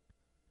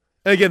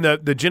 And again,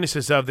 the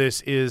genesis of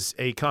this is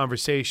a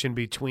conversation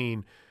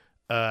between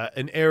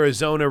an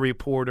Arizona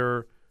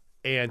reporter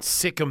and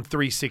Sikkim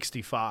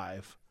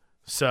 365.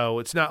 So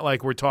it's not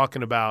like we're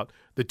talking about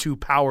the two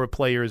power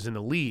players in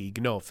the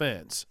league, no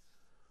offense.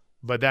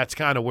 But that's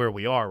kind of where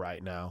we are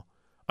right now.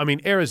 I mean,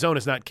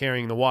 Arizona's not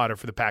carrying the water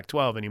for the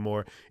Pac-12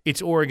 anymore.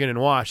 It's Oregon and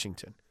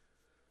Washington.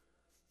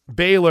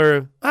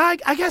 Baylor,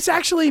 I guess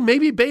actually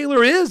maybe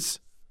Baylor is.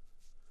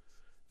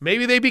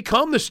 Maybe they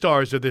become the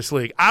stars of this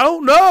league. I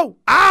don't know.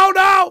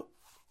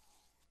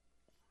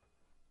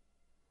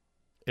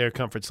 Air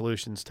Comfort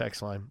Solutions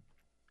text line.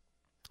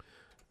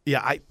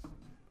 Yeah,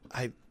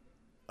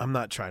 I'm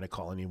not trying to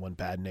call anyone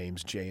bad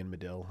names, Jay and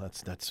Medill.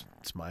 That's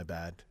my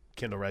bad.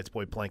 Kendall writes,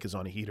 boy, Plank is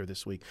on a heater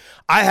this week.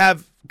 I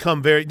have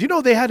come do you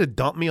know they had to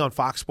dump me on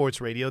Fox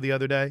Sports Radio the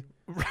other day?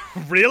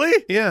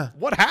 Really? Yeah.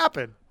 What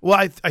happened? Well,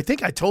 I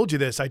think I told you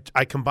this.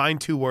 I combined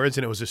two words,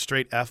 and it was a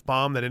straight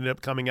F-bomb that ended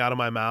up coming out of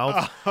my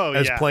mouth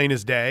as plain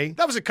as day.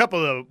 That was a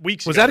couple of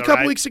weeks ago. Was that a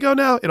couple weeks ago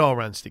now? It all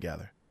runs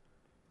together.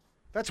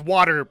 That's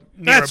water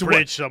near a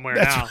bridge somewhere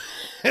now.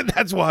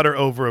 That's water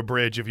over a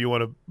bridge if you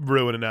want to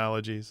ruin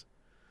analogies.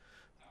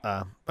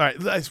 All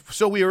right,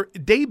 so we are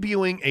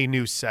debuting a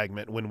new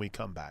segment when we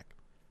come back.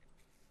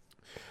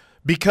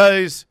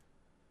 Because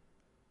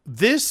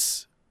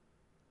this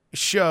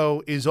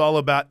show is all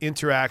about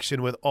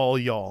interaction with all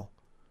y'all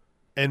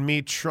and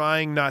me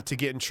trying not to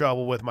get in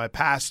trouble with my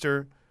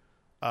pastor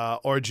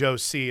or Joe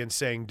C. and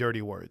saying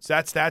dirty words.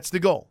 That's the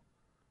goal.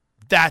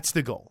 That's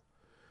the goal.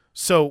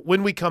 So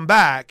when we come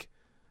back,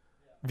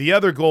 the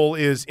other goal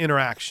is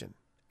interaction.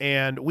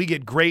 And we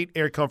get great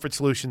Air Comfort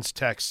Solutions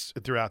texts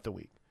throughout the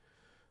week.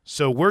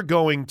 So we're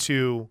going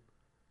to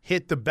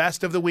hit the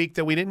best of the week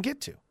that we didn't get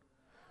to.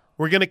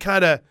 We're going to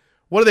kind of,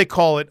 what do they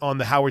call it on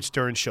the Howard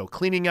Stern show?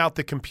 Cleaning out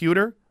the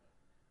computer?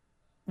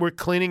 We're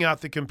cleaning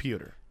out the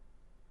computer.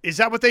 Is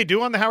that what they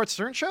do on the Howard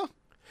Stern show?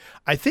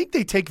 I think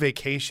they take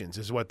vacations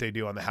is what they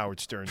do on the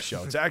Howard Stern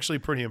show. It's actually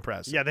pretty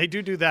impressive. Yeah, they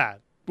do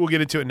that. We'll get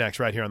into it next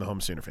right here on the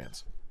Home Sooner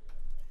Fans.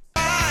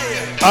 All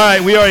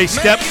right, we are a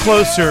step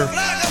closer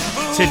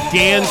to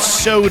Dan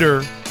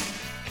Soder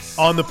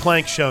on the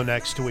Plank Show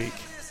next week.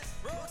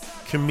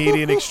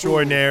 Comedian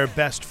extraordinaire,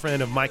 best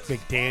friend of Mike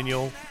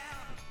McDaniel,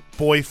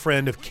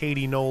 boyfriend of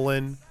Katie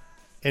Nolan,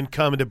 and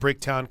coming to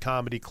Bricktown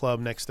Comedy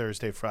Club next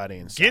Thursday, Friday,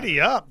 and Saturday. Giddy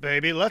up,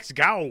 baby. Let's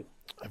go.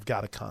 I've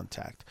got a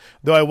contact.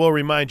 Though I will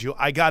remind you,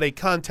 I got a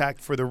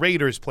contact for the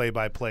Raiders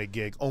play-by-play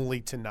gig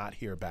only to not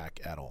hear back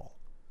at all.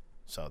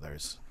 So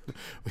there's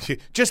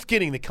just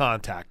getting the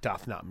contact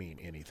doth not mean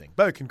anything.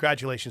 But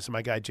congratulations to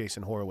my guy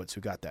Jason Horowitz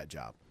who got that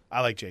job. I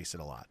like Jason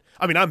a lot.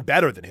 I mean, I'm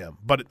better than him,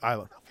 but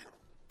I'm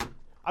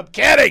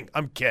kidding.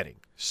 I'm kidding.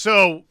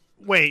 So,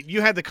 wait,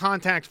 you had the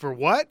contact for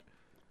what?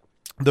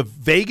 The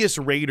Vegas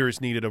Raiders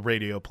needed a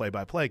radio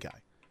play-by-play guy.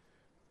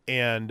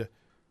 And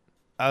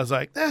I was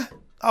like,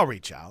 I'll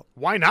reach out.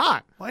 Why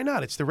not? Why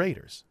not? It's the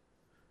Raiders.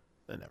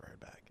 I never heard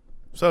back.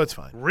 So it's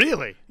fine.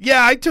 Really?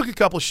 Yeah, I took a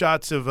couple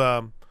shots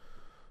of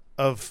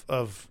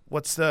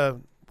what's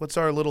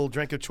our little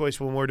drink of choice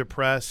when we're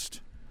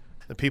depressed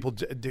that people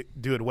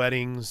do at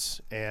weddings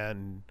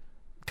and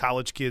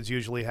college kids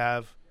usually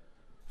have.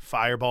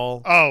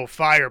 Fireball. Oh,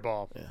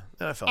 Fireball. Yeah,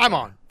 and I felt I'm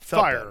better. on.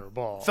 Felt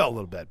Fireball. Better. Felt a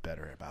little bit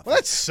better about that.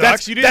 That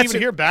sucks. You didn't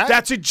even hear back?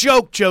 That's a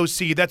joke, Joe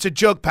C. That's a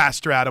joke,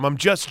 Pastor Adam. I'm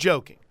just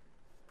joking.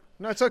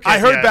 No, it's okay. I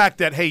heard back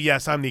that, hey,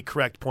 yes, I'm the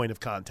correct point of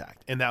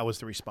contact, and that was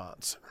the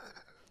response.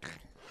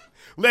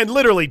 And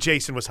literally,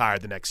 Jason was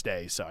hired the next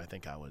day, so I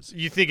think I was.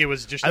 You think it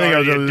was just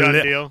already a done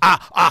deal?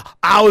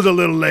 I was a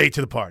little late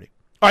to the party.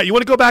 All right, you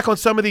want to go back on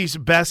some of these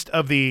best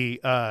of the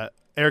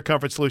Air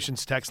Comfort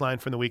Solutions text line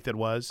from the week that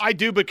was? I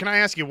do, but can I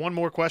ask you one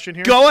more question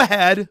here? Go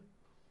ahead.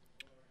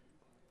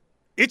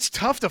 It's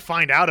tough to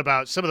find out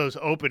about some of those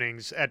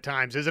openings at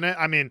times, isn't it?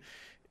 I mean,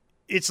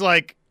 it's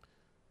like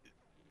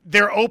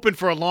they're open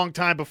for a long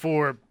time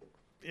before,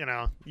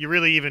 you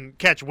really even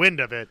catch wind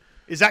of it.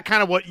 Is that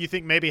kind of what you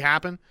think maybe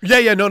happened?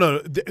 Yeah,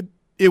 no.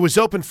 It was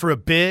open for a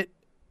bit,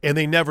 and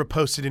they never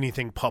posted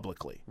anything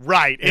publicly.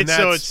 Right, and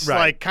so it's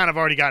like kind of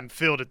already gotten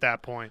filled at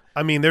that point.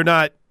 I mean, they're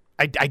not –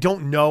 I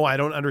don't know. I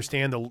don't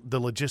understand the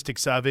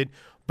logistics of it,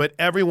 but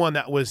everyone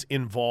that was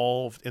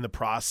involved in the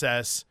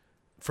process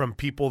from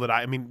people that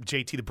I mean,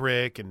 JT the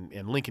Brick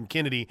and Lincoln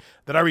Kennedy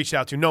that I reached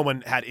out to, no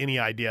one had any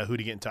idea who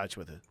to get in touch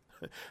with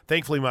it.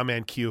 Thankfully, my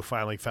man Q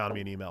finally found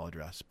me an email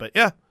address. But,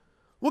 yeah,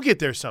 we'll get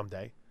there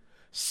someday.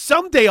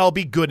 Someday I'll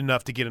be good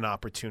enough to get an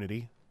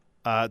opportunity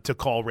to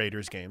call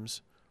Raiders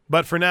games.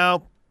 But for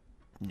now,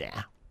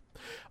 nah.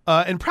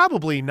 And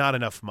probably not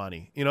enough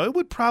money. It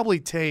would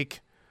probably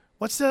take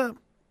what's the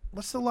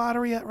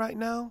lottery at right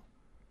now?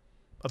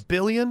 $1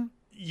 billion?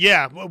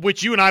 Yeah,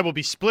 which you and I will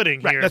be splitting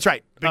here. Right, that's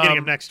right. Beginning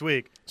of next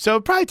week. So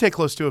it'd probably take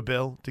close to $1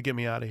 billion to get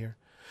me out of here.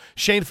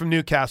 Shane from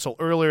Newcastle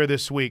earlier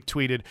this week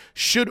tweeted,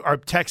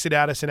 texted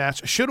at us and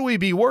asked, should we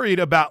be worried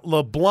about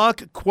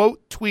LeBlanc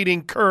quote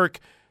tweeting Kirk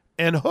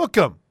and hook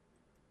him?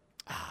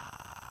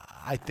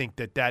 I think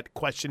that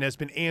question has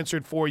been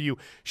answered for you,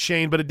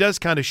 Shane, but it does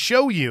kind of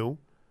show you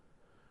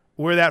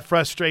where that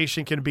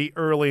frustration can be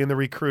early in the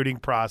recruiting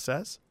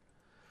process.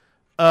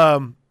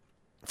 For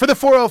the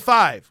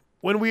 405,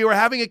 when we were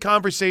having a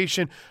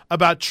conversation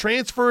about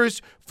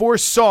transfers for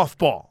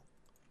softball,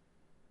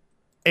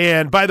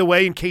 and by the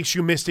way, in case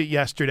you missed it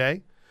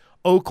yesterday,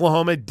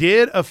 Oklahoma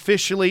did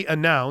officially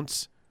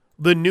announce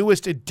the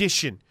newest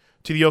addition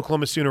to the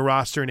Oklahoma Sooner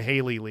roster in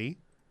Haley Lee.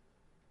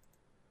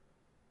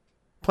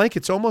 Plank,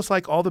 it's almost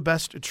like all the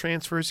best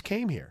transfers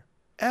came here.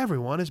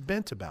 Everyone is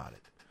bent about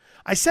it.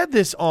 I said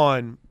this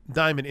on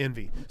Diamond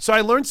Envy, so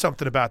I learned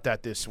something about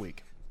that this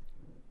week.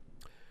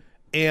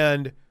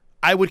 And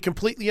I would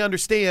completely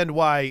understand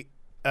why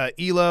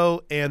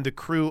Elo and the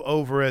crew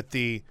over at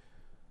the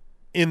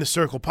In the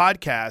Circle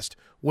podcast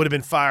would have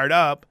been fired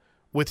up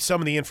with some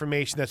of the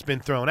information that's been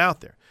thrown out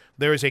there.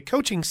 There is a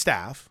coaching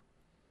staff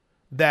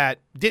that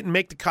didn't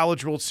make the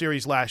College World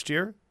Series last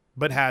year,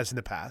 but has in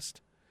the past,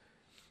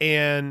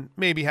 and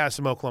maybe has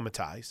some Oklahoma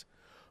ties.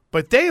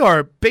 But they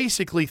are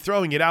basically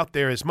throwing it out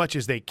there as much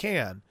as they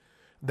can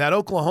that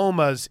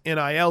Oklahoma's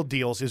NIL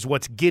deals is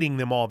what's getting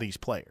them all these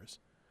players,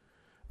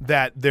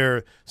 that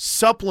they're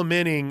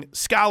supplementing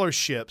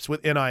scholarships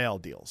with NIL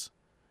deals.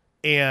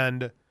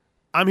 And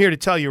I'm here to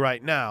tell you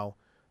right now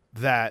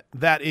that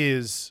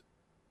is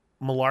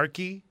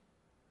malarkey,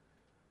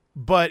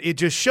 but it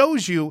just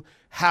shows you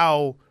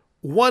how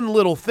one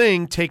little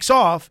thing takes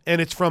off, and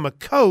it's from a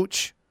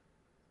coach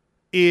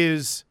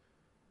it's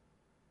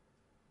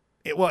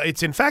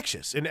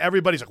infectious. And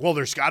everybody's like, well,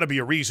 there's got to be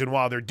a reason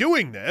why they're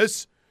doing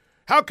this.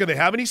 How could they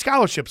have any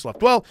scholarships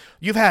left? Well,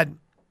 you've had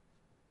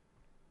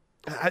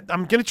 –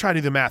 I'm going to try to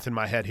do the math in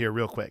my head here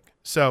real quick.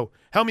 So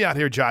help me out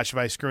here, Josh, if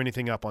I screw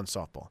anything up on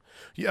softball.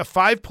 You have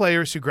 5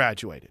 players who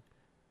graduated,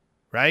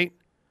 right?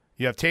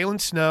 You have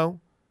Taylon Snow,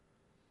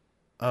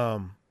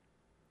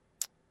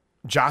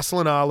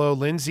 Jocelyn Allo,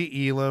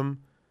 Lindsey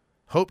Elam,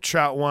 Hope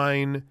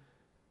Troutwine,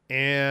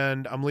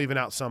 and I'm leaving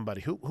out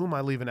somebody. Who am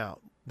I leaving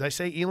out? Did I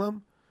say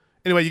Elam?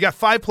 Anyway, you got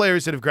 5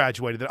 players that have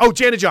graduated. Oh,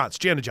 Jana Johns.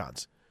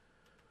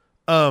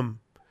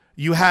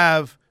 You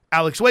have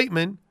Alex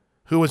Waitman,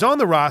 who was on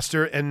the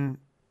roster and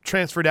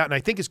transferred out, and I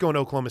think is going to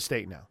Oklahoma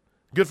State now.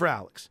 Good for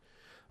Alex.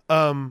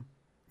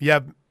 You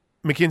have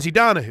Mackenzie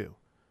Donahue,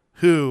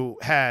 who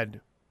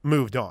had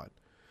moved on.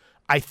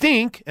 I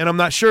think, and I'm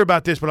not sure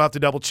about this, but I'll have to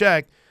double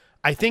check,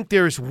 I think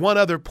there's one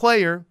other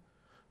player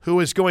who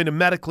is going to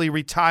medically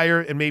retire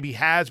and maybe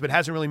has, but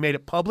hasn't really made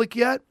it public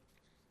yet.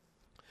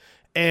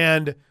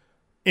 And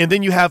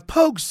then you have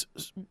Pogue's,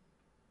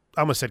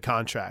 I almost said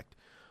contract,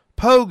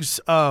 Pogue's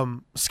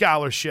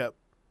scholarship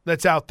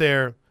that's out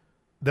there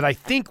that I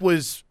think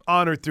was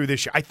honored through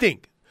this year. I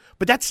think.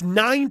 But that's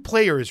 9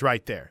 players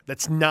right there.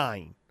 That's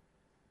 9.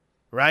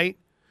 Right?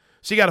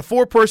 So you got a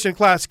 4-person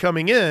class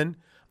coming in.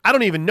 I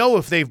don't even know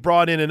if they've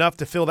brought in enough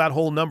to fill that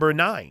whole number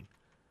 9.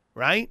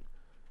 Right?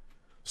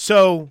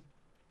 So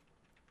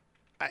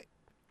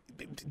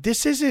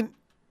this isn't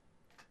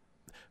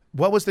 –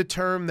 what was the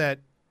term that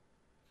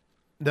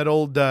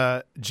old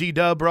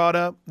G-Dub brought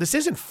up? This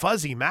isn't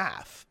fuzzy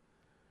math.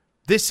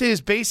 This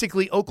is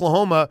basically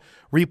Oklahoma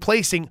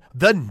replacing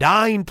the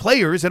 9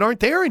 players that aren't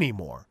there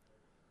anymore.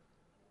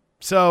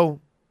 So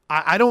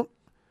I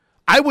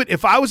would,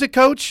 if I was a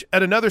coach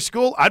at another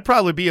school, I'd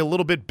probably be a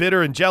little bit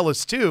bitter and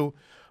jealous too.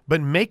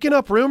 But making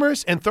up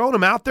rumors and throwing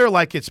them out there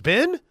like it's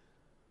been,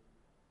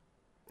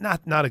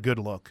 not a good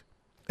look.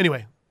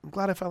 Anyway, I'm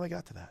glad I finally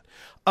got to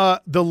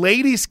that. The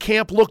ladies'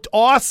 camp looked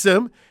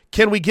awesome.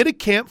 Can we get a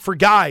camp for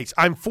guys?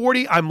 I'm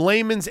 40. I'm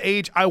layman's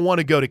age. I want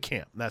to go to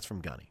camp. That's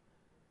from Gunny.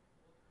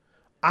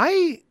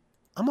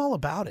 I'm all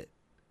about it.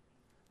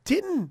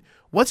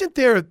 Wasn't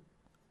there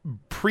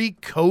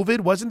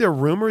pre-COVID, wasn't there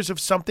rumors of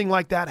something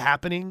like that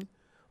happening?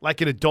 Like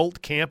an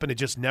adult camp and it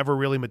just never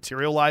really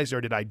materialized,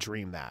 or did I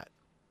dream that?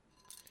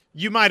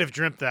 You might have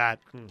dreamt that.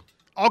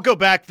 I'll go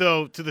back,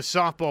 though, to the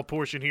softball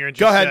portion here and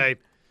just say,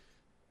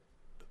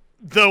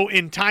 though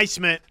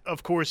enticement,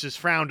 of course, is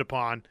frowned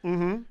upon,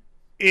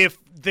 if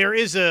there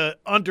is a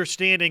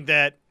understanding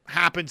that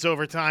happens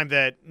over time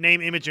that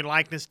name, image, and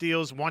likeness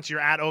deals once you're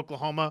at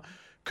Oklahoma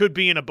could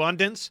be in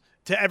abundance,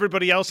 to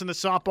everybody else in the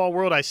softball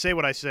world, I say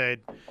what I said.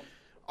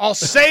 I'll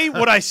say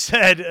what I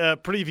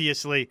said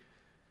previously.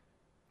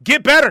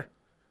 Get better.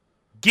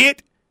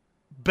 Get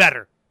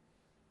better.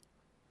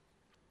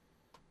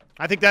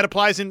 I think that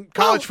applies in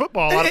college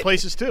football a lot of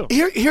places too.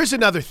 Here's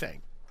another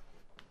thing.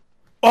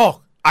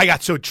 Oh, I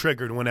got so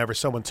triggered whenever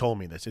someone told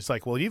me this. It's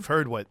like, well, you've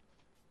heard what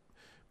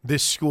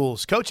this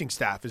school's coaching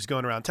staff is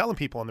going around telling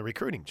people on the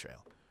recruiting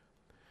trail.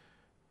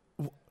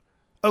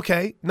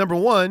 Okay, number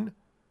one,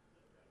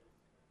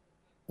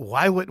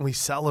 why wouldn't we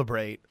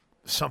celebrate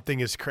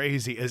something as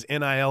crazy as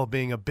NIL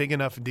being a big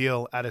enough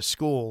deal at a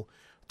school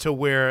to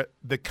where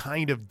the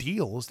kind of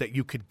deals that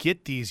you could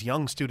get these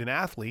young student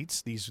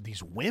athletes,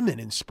 these women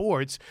in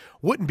sports,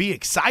 wouldn't be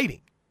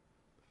exciting?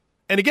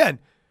 And again,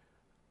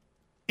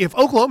 if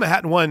Oklahoma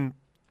hadn't won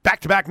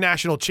back-to-back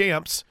national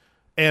champs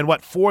and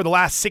for the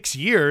last 6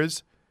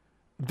 years,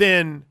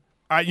 then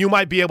you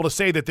might be able to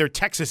say that they're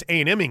Texas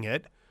A&Ming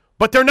it,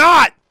 but they're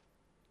not.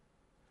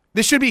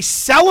 This should be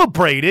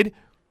celebrated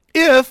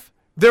if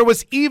there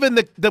was even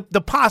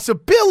the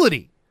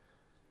possibility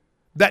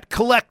that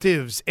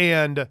collectives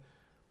and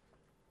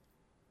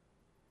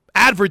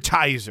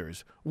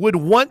advertisers would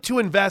want to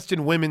invest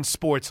in women's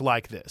sports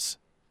like this.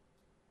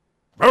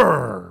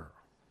 Let's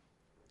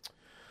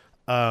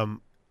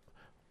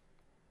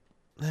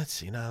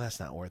see. No, that's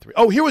not worth it.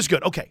 Oh, here was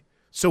good. Okay.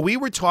 So we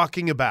were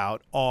talking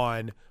about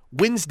on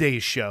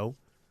Wednesday's show.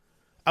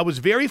 I was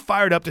very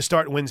fired up to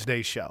start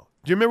Wednesday's show.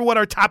 Do you remember what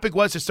our topic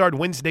was to start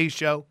Wednesday's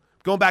show?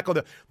 Going back on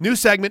the new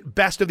segment,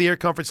 Best of the Air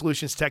Comfort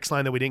Solutions text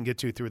line that we didn't get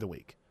to through the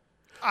week.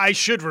 I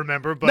should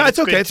remember, but no, it's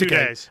okay. Been it's 2 okay.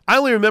 days. I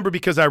only remember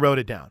because I wrote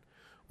it down.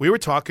 We were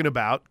talking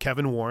about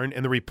Kevin Warren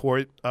and the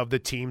report of the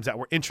teams that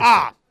were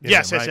interested.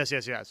 Yes.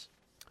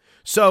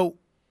 So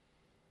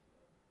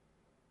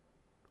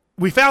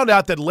we found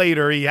out that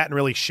later he hadn't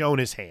really shown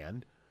his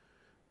hand,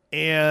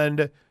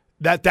 and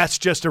that's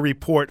just a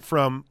report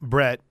from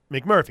Brett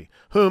McMurphy,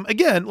 whom,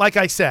 again, like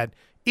I said,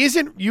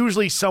 isn't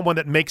usually someone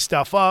that makes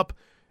stuff up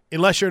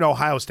unless you're an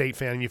Ohio State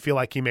fan and you feel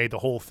like he made the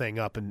whole thing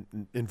up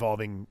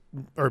involving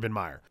Urban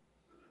Meyer.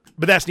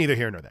 But that's neither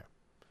here nor there.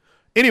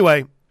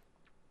 Anyway,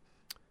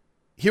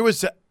 here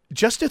was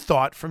just a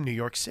thought from New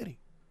York City.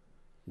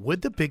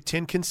 Would the Big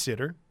Ten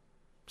consider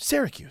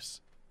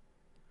Syracuse?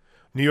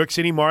 New York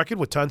City market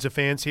with tons of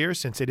fans here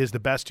since it is the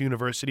best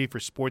university for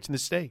sports in the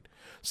state.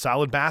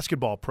 Solid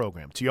basketball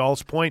program. To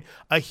y'all's point,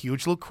 a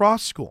huge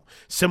lacrosse school.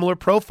 Similar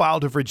profile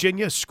to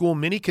Virginia, school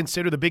many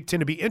consider the Big Ten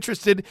to be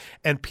interested,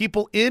 and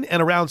people in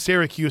and around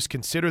Syracuse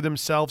consider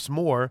themselves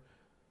more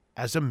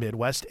as a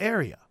Midwest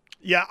area.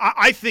 Yeah,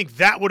 I think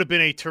that would have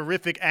been a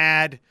terrific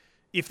ad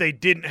if they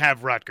didn't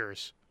have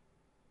Rutgers.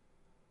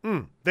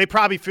 They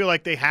probably feel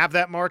like they have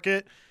that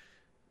market.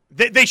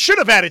 They should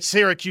have added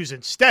Syracuse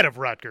instead of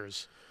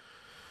Rutgers.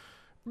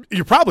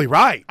 You're probably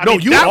right.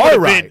 You are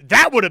right.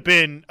 That would have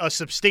been a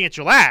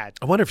substantial ad.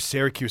 I wonder if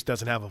Syracuse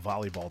doesn't have a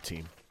volleyball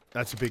team.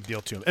 That's a big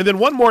deal, too. And then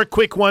one more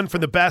quick one from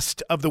the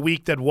best of the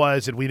week that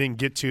was and we didn't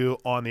get to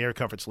on the Air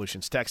Comfort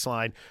Solutions text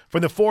line.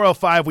 From the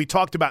 405, we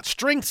talked about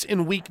strengths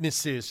and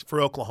weaknesses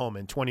for Oklahoma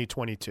in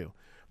 2022.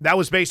 That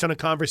was based on a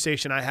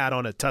conversation I had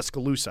on a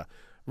Tuscaloosa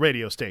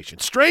radio station.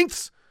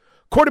 Strengths,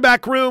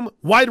 quarterback room,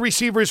 wide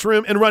receivers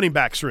room, and running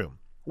backs room.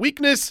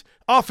 Weakness,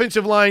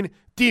 offensive line,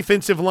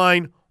 defensive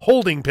line,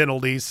 holding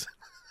penalties.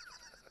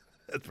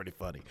 That's pretty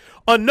funny.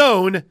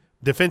 Unknown,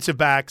 defensive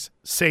backs,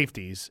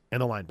 safeties,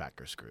 and a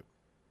linebackers group.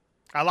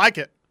 I like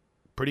it.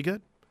 Pretty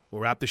good.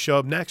 We'll wrap the show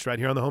up next right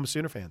here on the Home of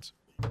Sooner Fans.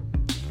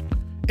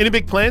 Any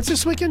big plans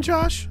this weekend,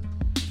 Josh?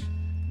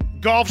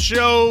 Golf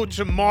show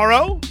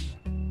tomorrow.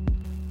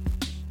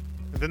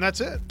 And then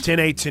that's it.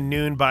 10-8 to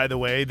noon, by the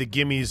way. The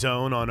Gimme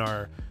Zone on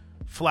our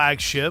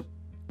flagship.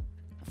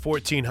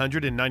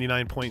 1400 and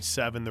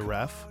 99.7 the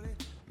ref.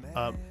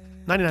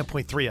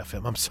 99.3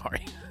 FM, I'm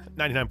sorry.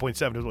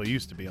 99.7 is what it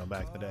used to be on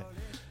back in the day.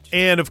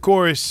 And, of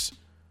course,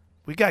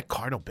 we got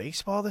Cardinal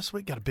baseball this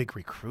week. Got a big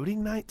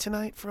recruiting night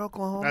tonight for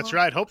Oklahoma. That's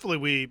right. Hopefully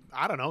we,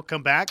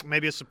 come back.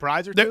 Maybe a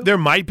surprise or two. There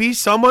might be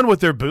someone with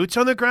their boots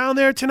on the ground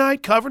there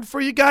tonight covering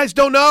for you guys.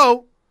 Don't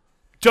know.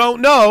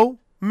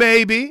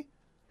 Maybe.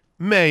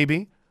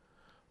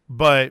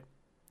 But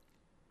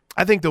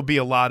I think there'll be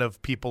a lot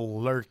of people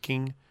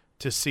lurking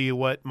to see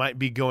what might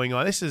be going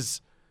on. This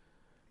is,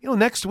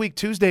 next week,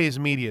 Tuesday is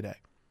media day,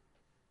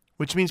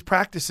 which means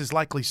practice is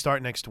likely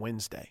start next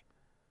Wednesday.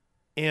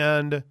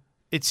 And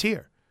it's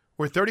here.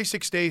 We're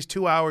 36 days,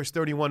 2 hours,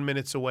 31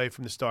 minutes away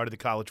from the start of the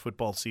college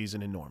football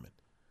season in Norman.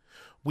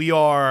 We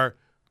are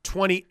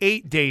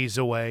 28 days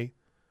away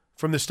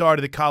from the start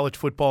of the college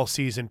football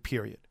season,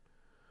 period.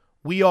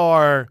 We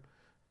are,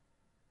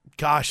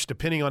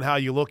 depending on how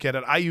you look at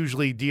it, I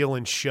usually deal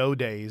in show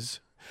days.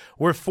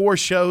 We're 4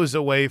 shows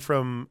away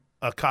from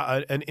an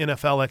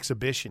NFL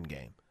exhibition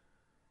game.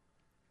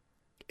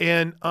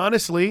 And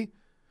honestly,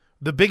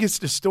 the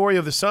biggest story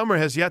of the summer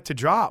has yet to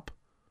drop.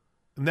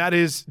 And that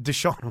is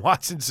Deshaun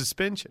Watson's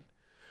suspension,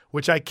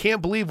 which I can't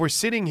believe we're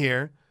sitting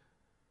here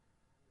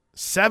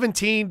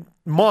 17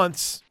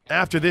 months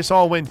after this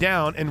all went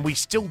down, and we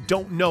still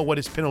don't know what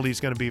his penalty is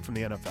going to be from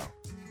the NFL.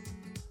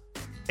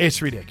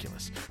 It's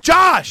ridiculous.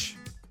 Josh,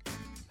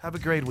 have a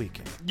great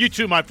weekend. You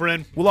too, my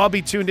friend. We'll all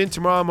be tuned in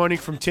tomorrow morning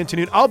from 10 to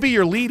noon. I'll be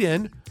your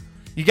lead-in.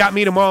 You got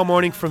me tomorrow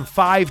morning from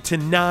 5 to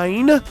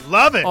 9.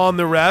 Love it. On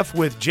the ref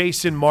with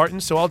Jason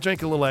Martin, so I'll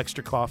drink a little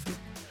extra coffee.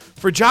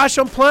 For Josh,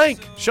 I'm Plank.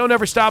 Show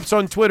never stops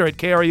on Twitter at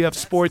KREF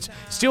Sports.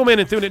 Steelman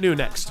and Thune at noon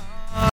next.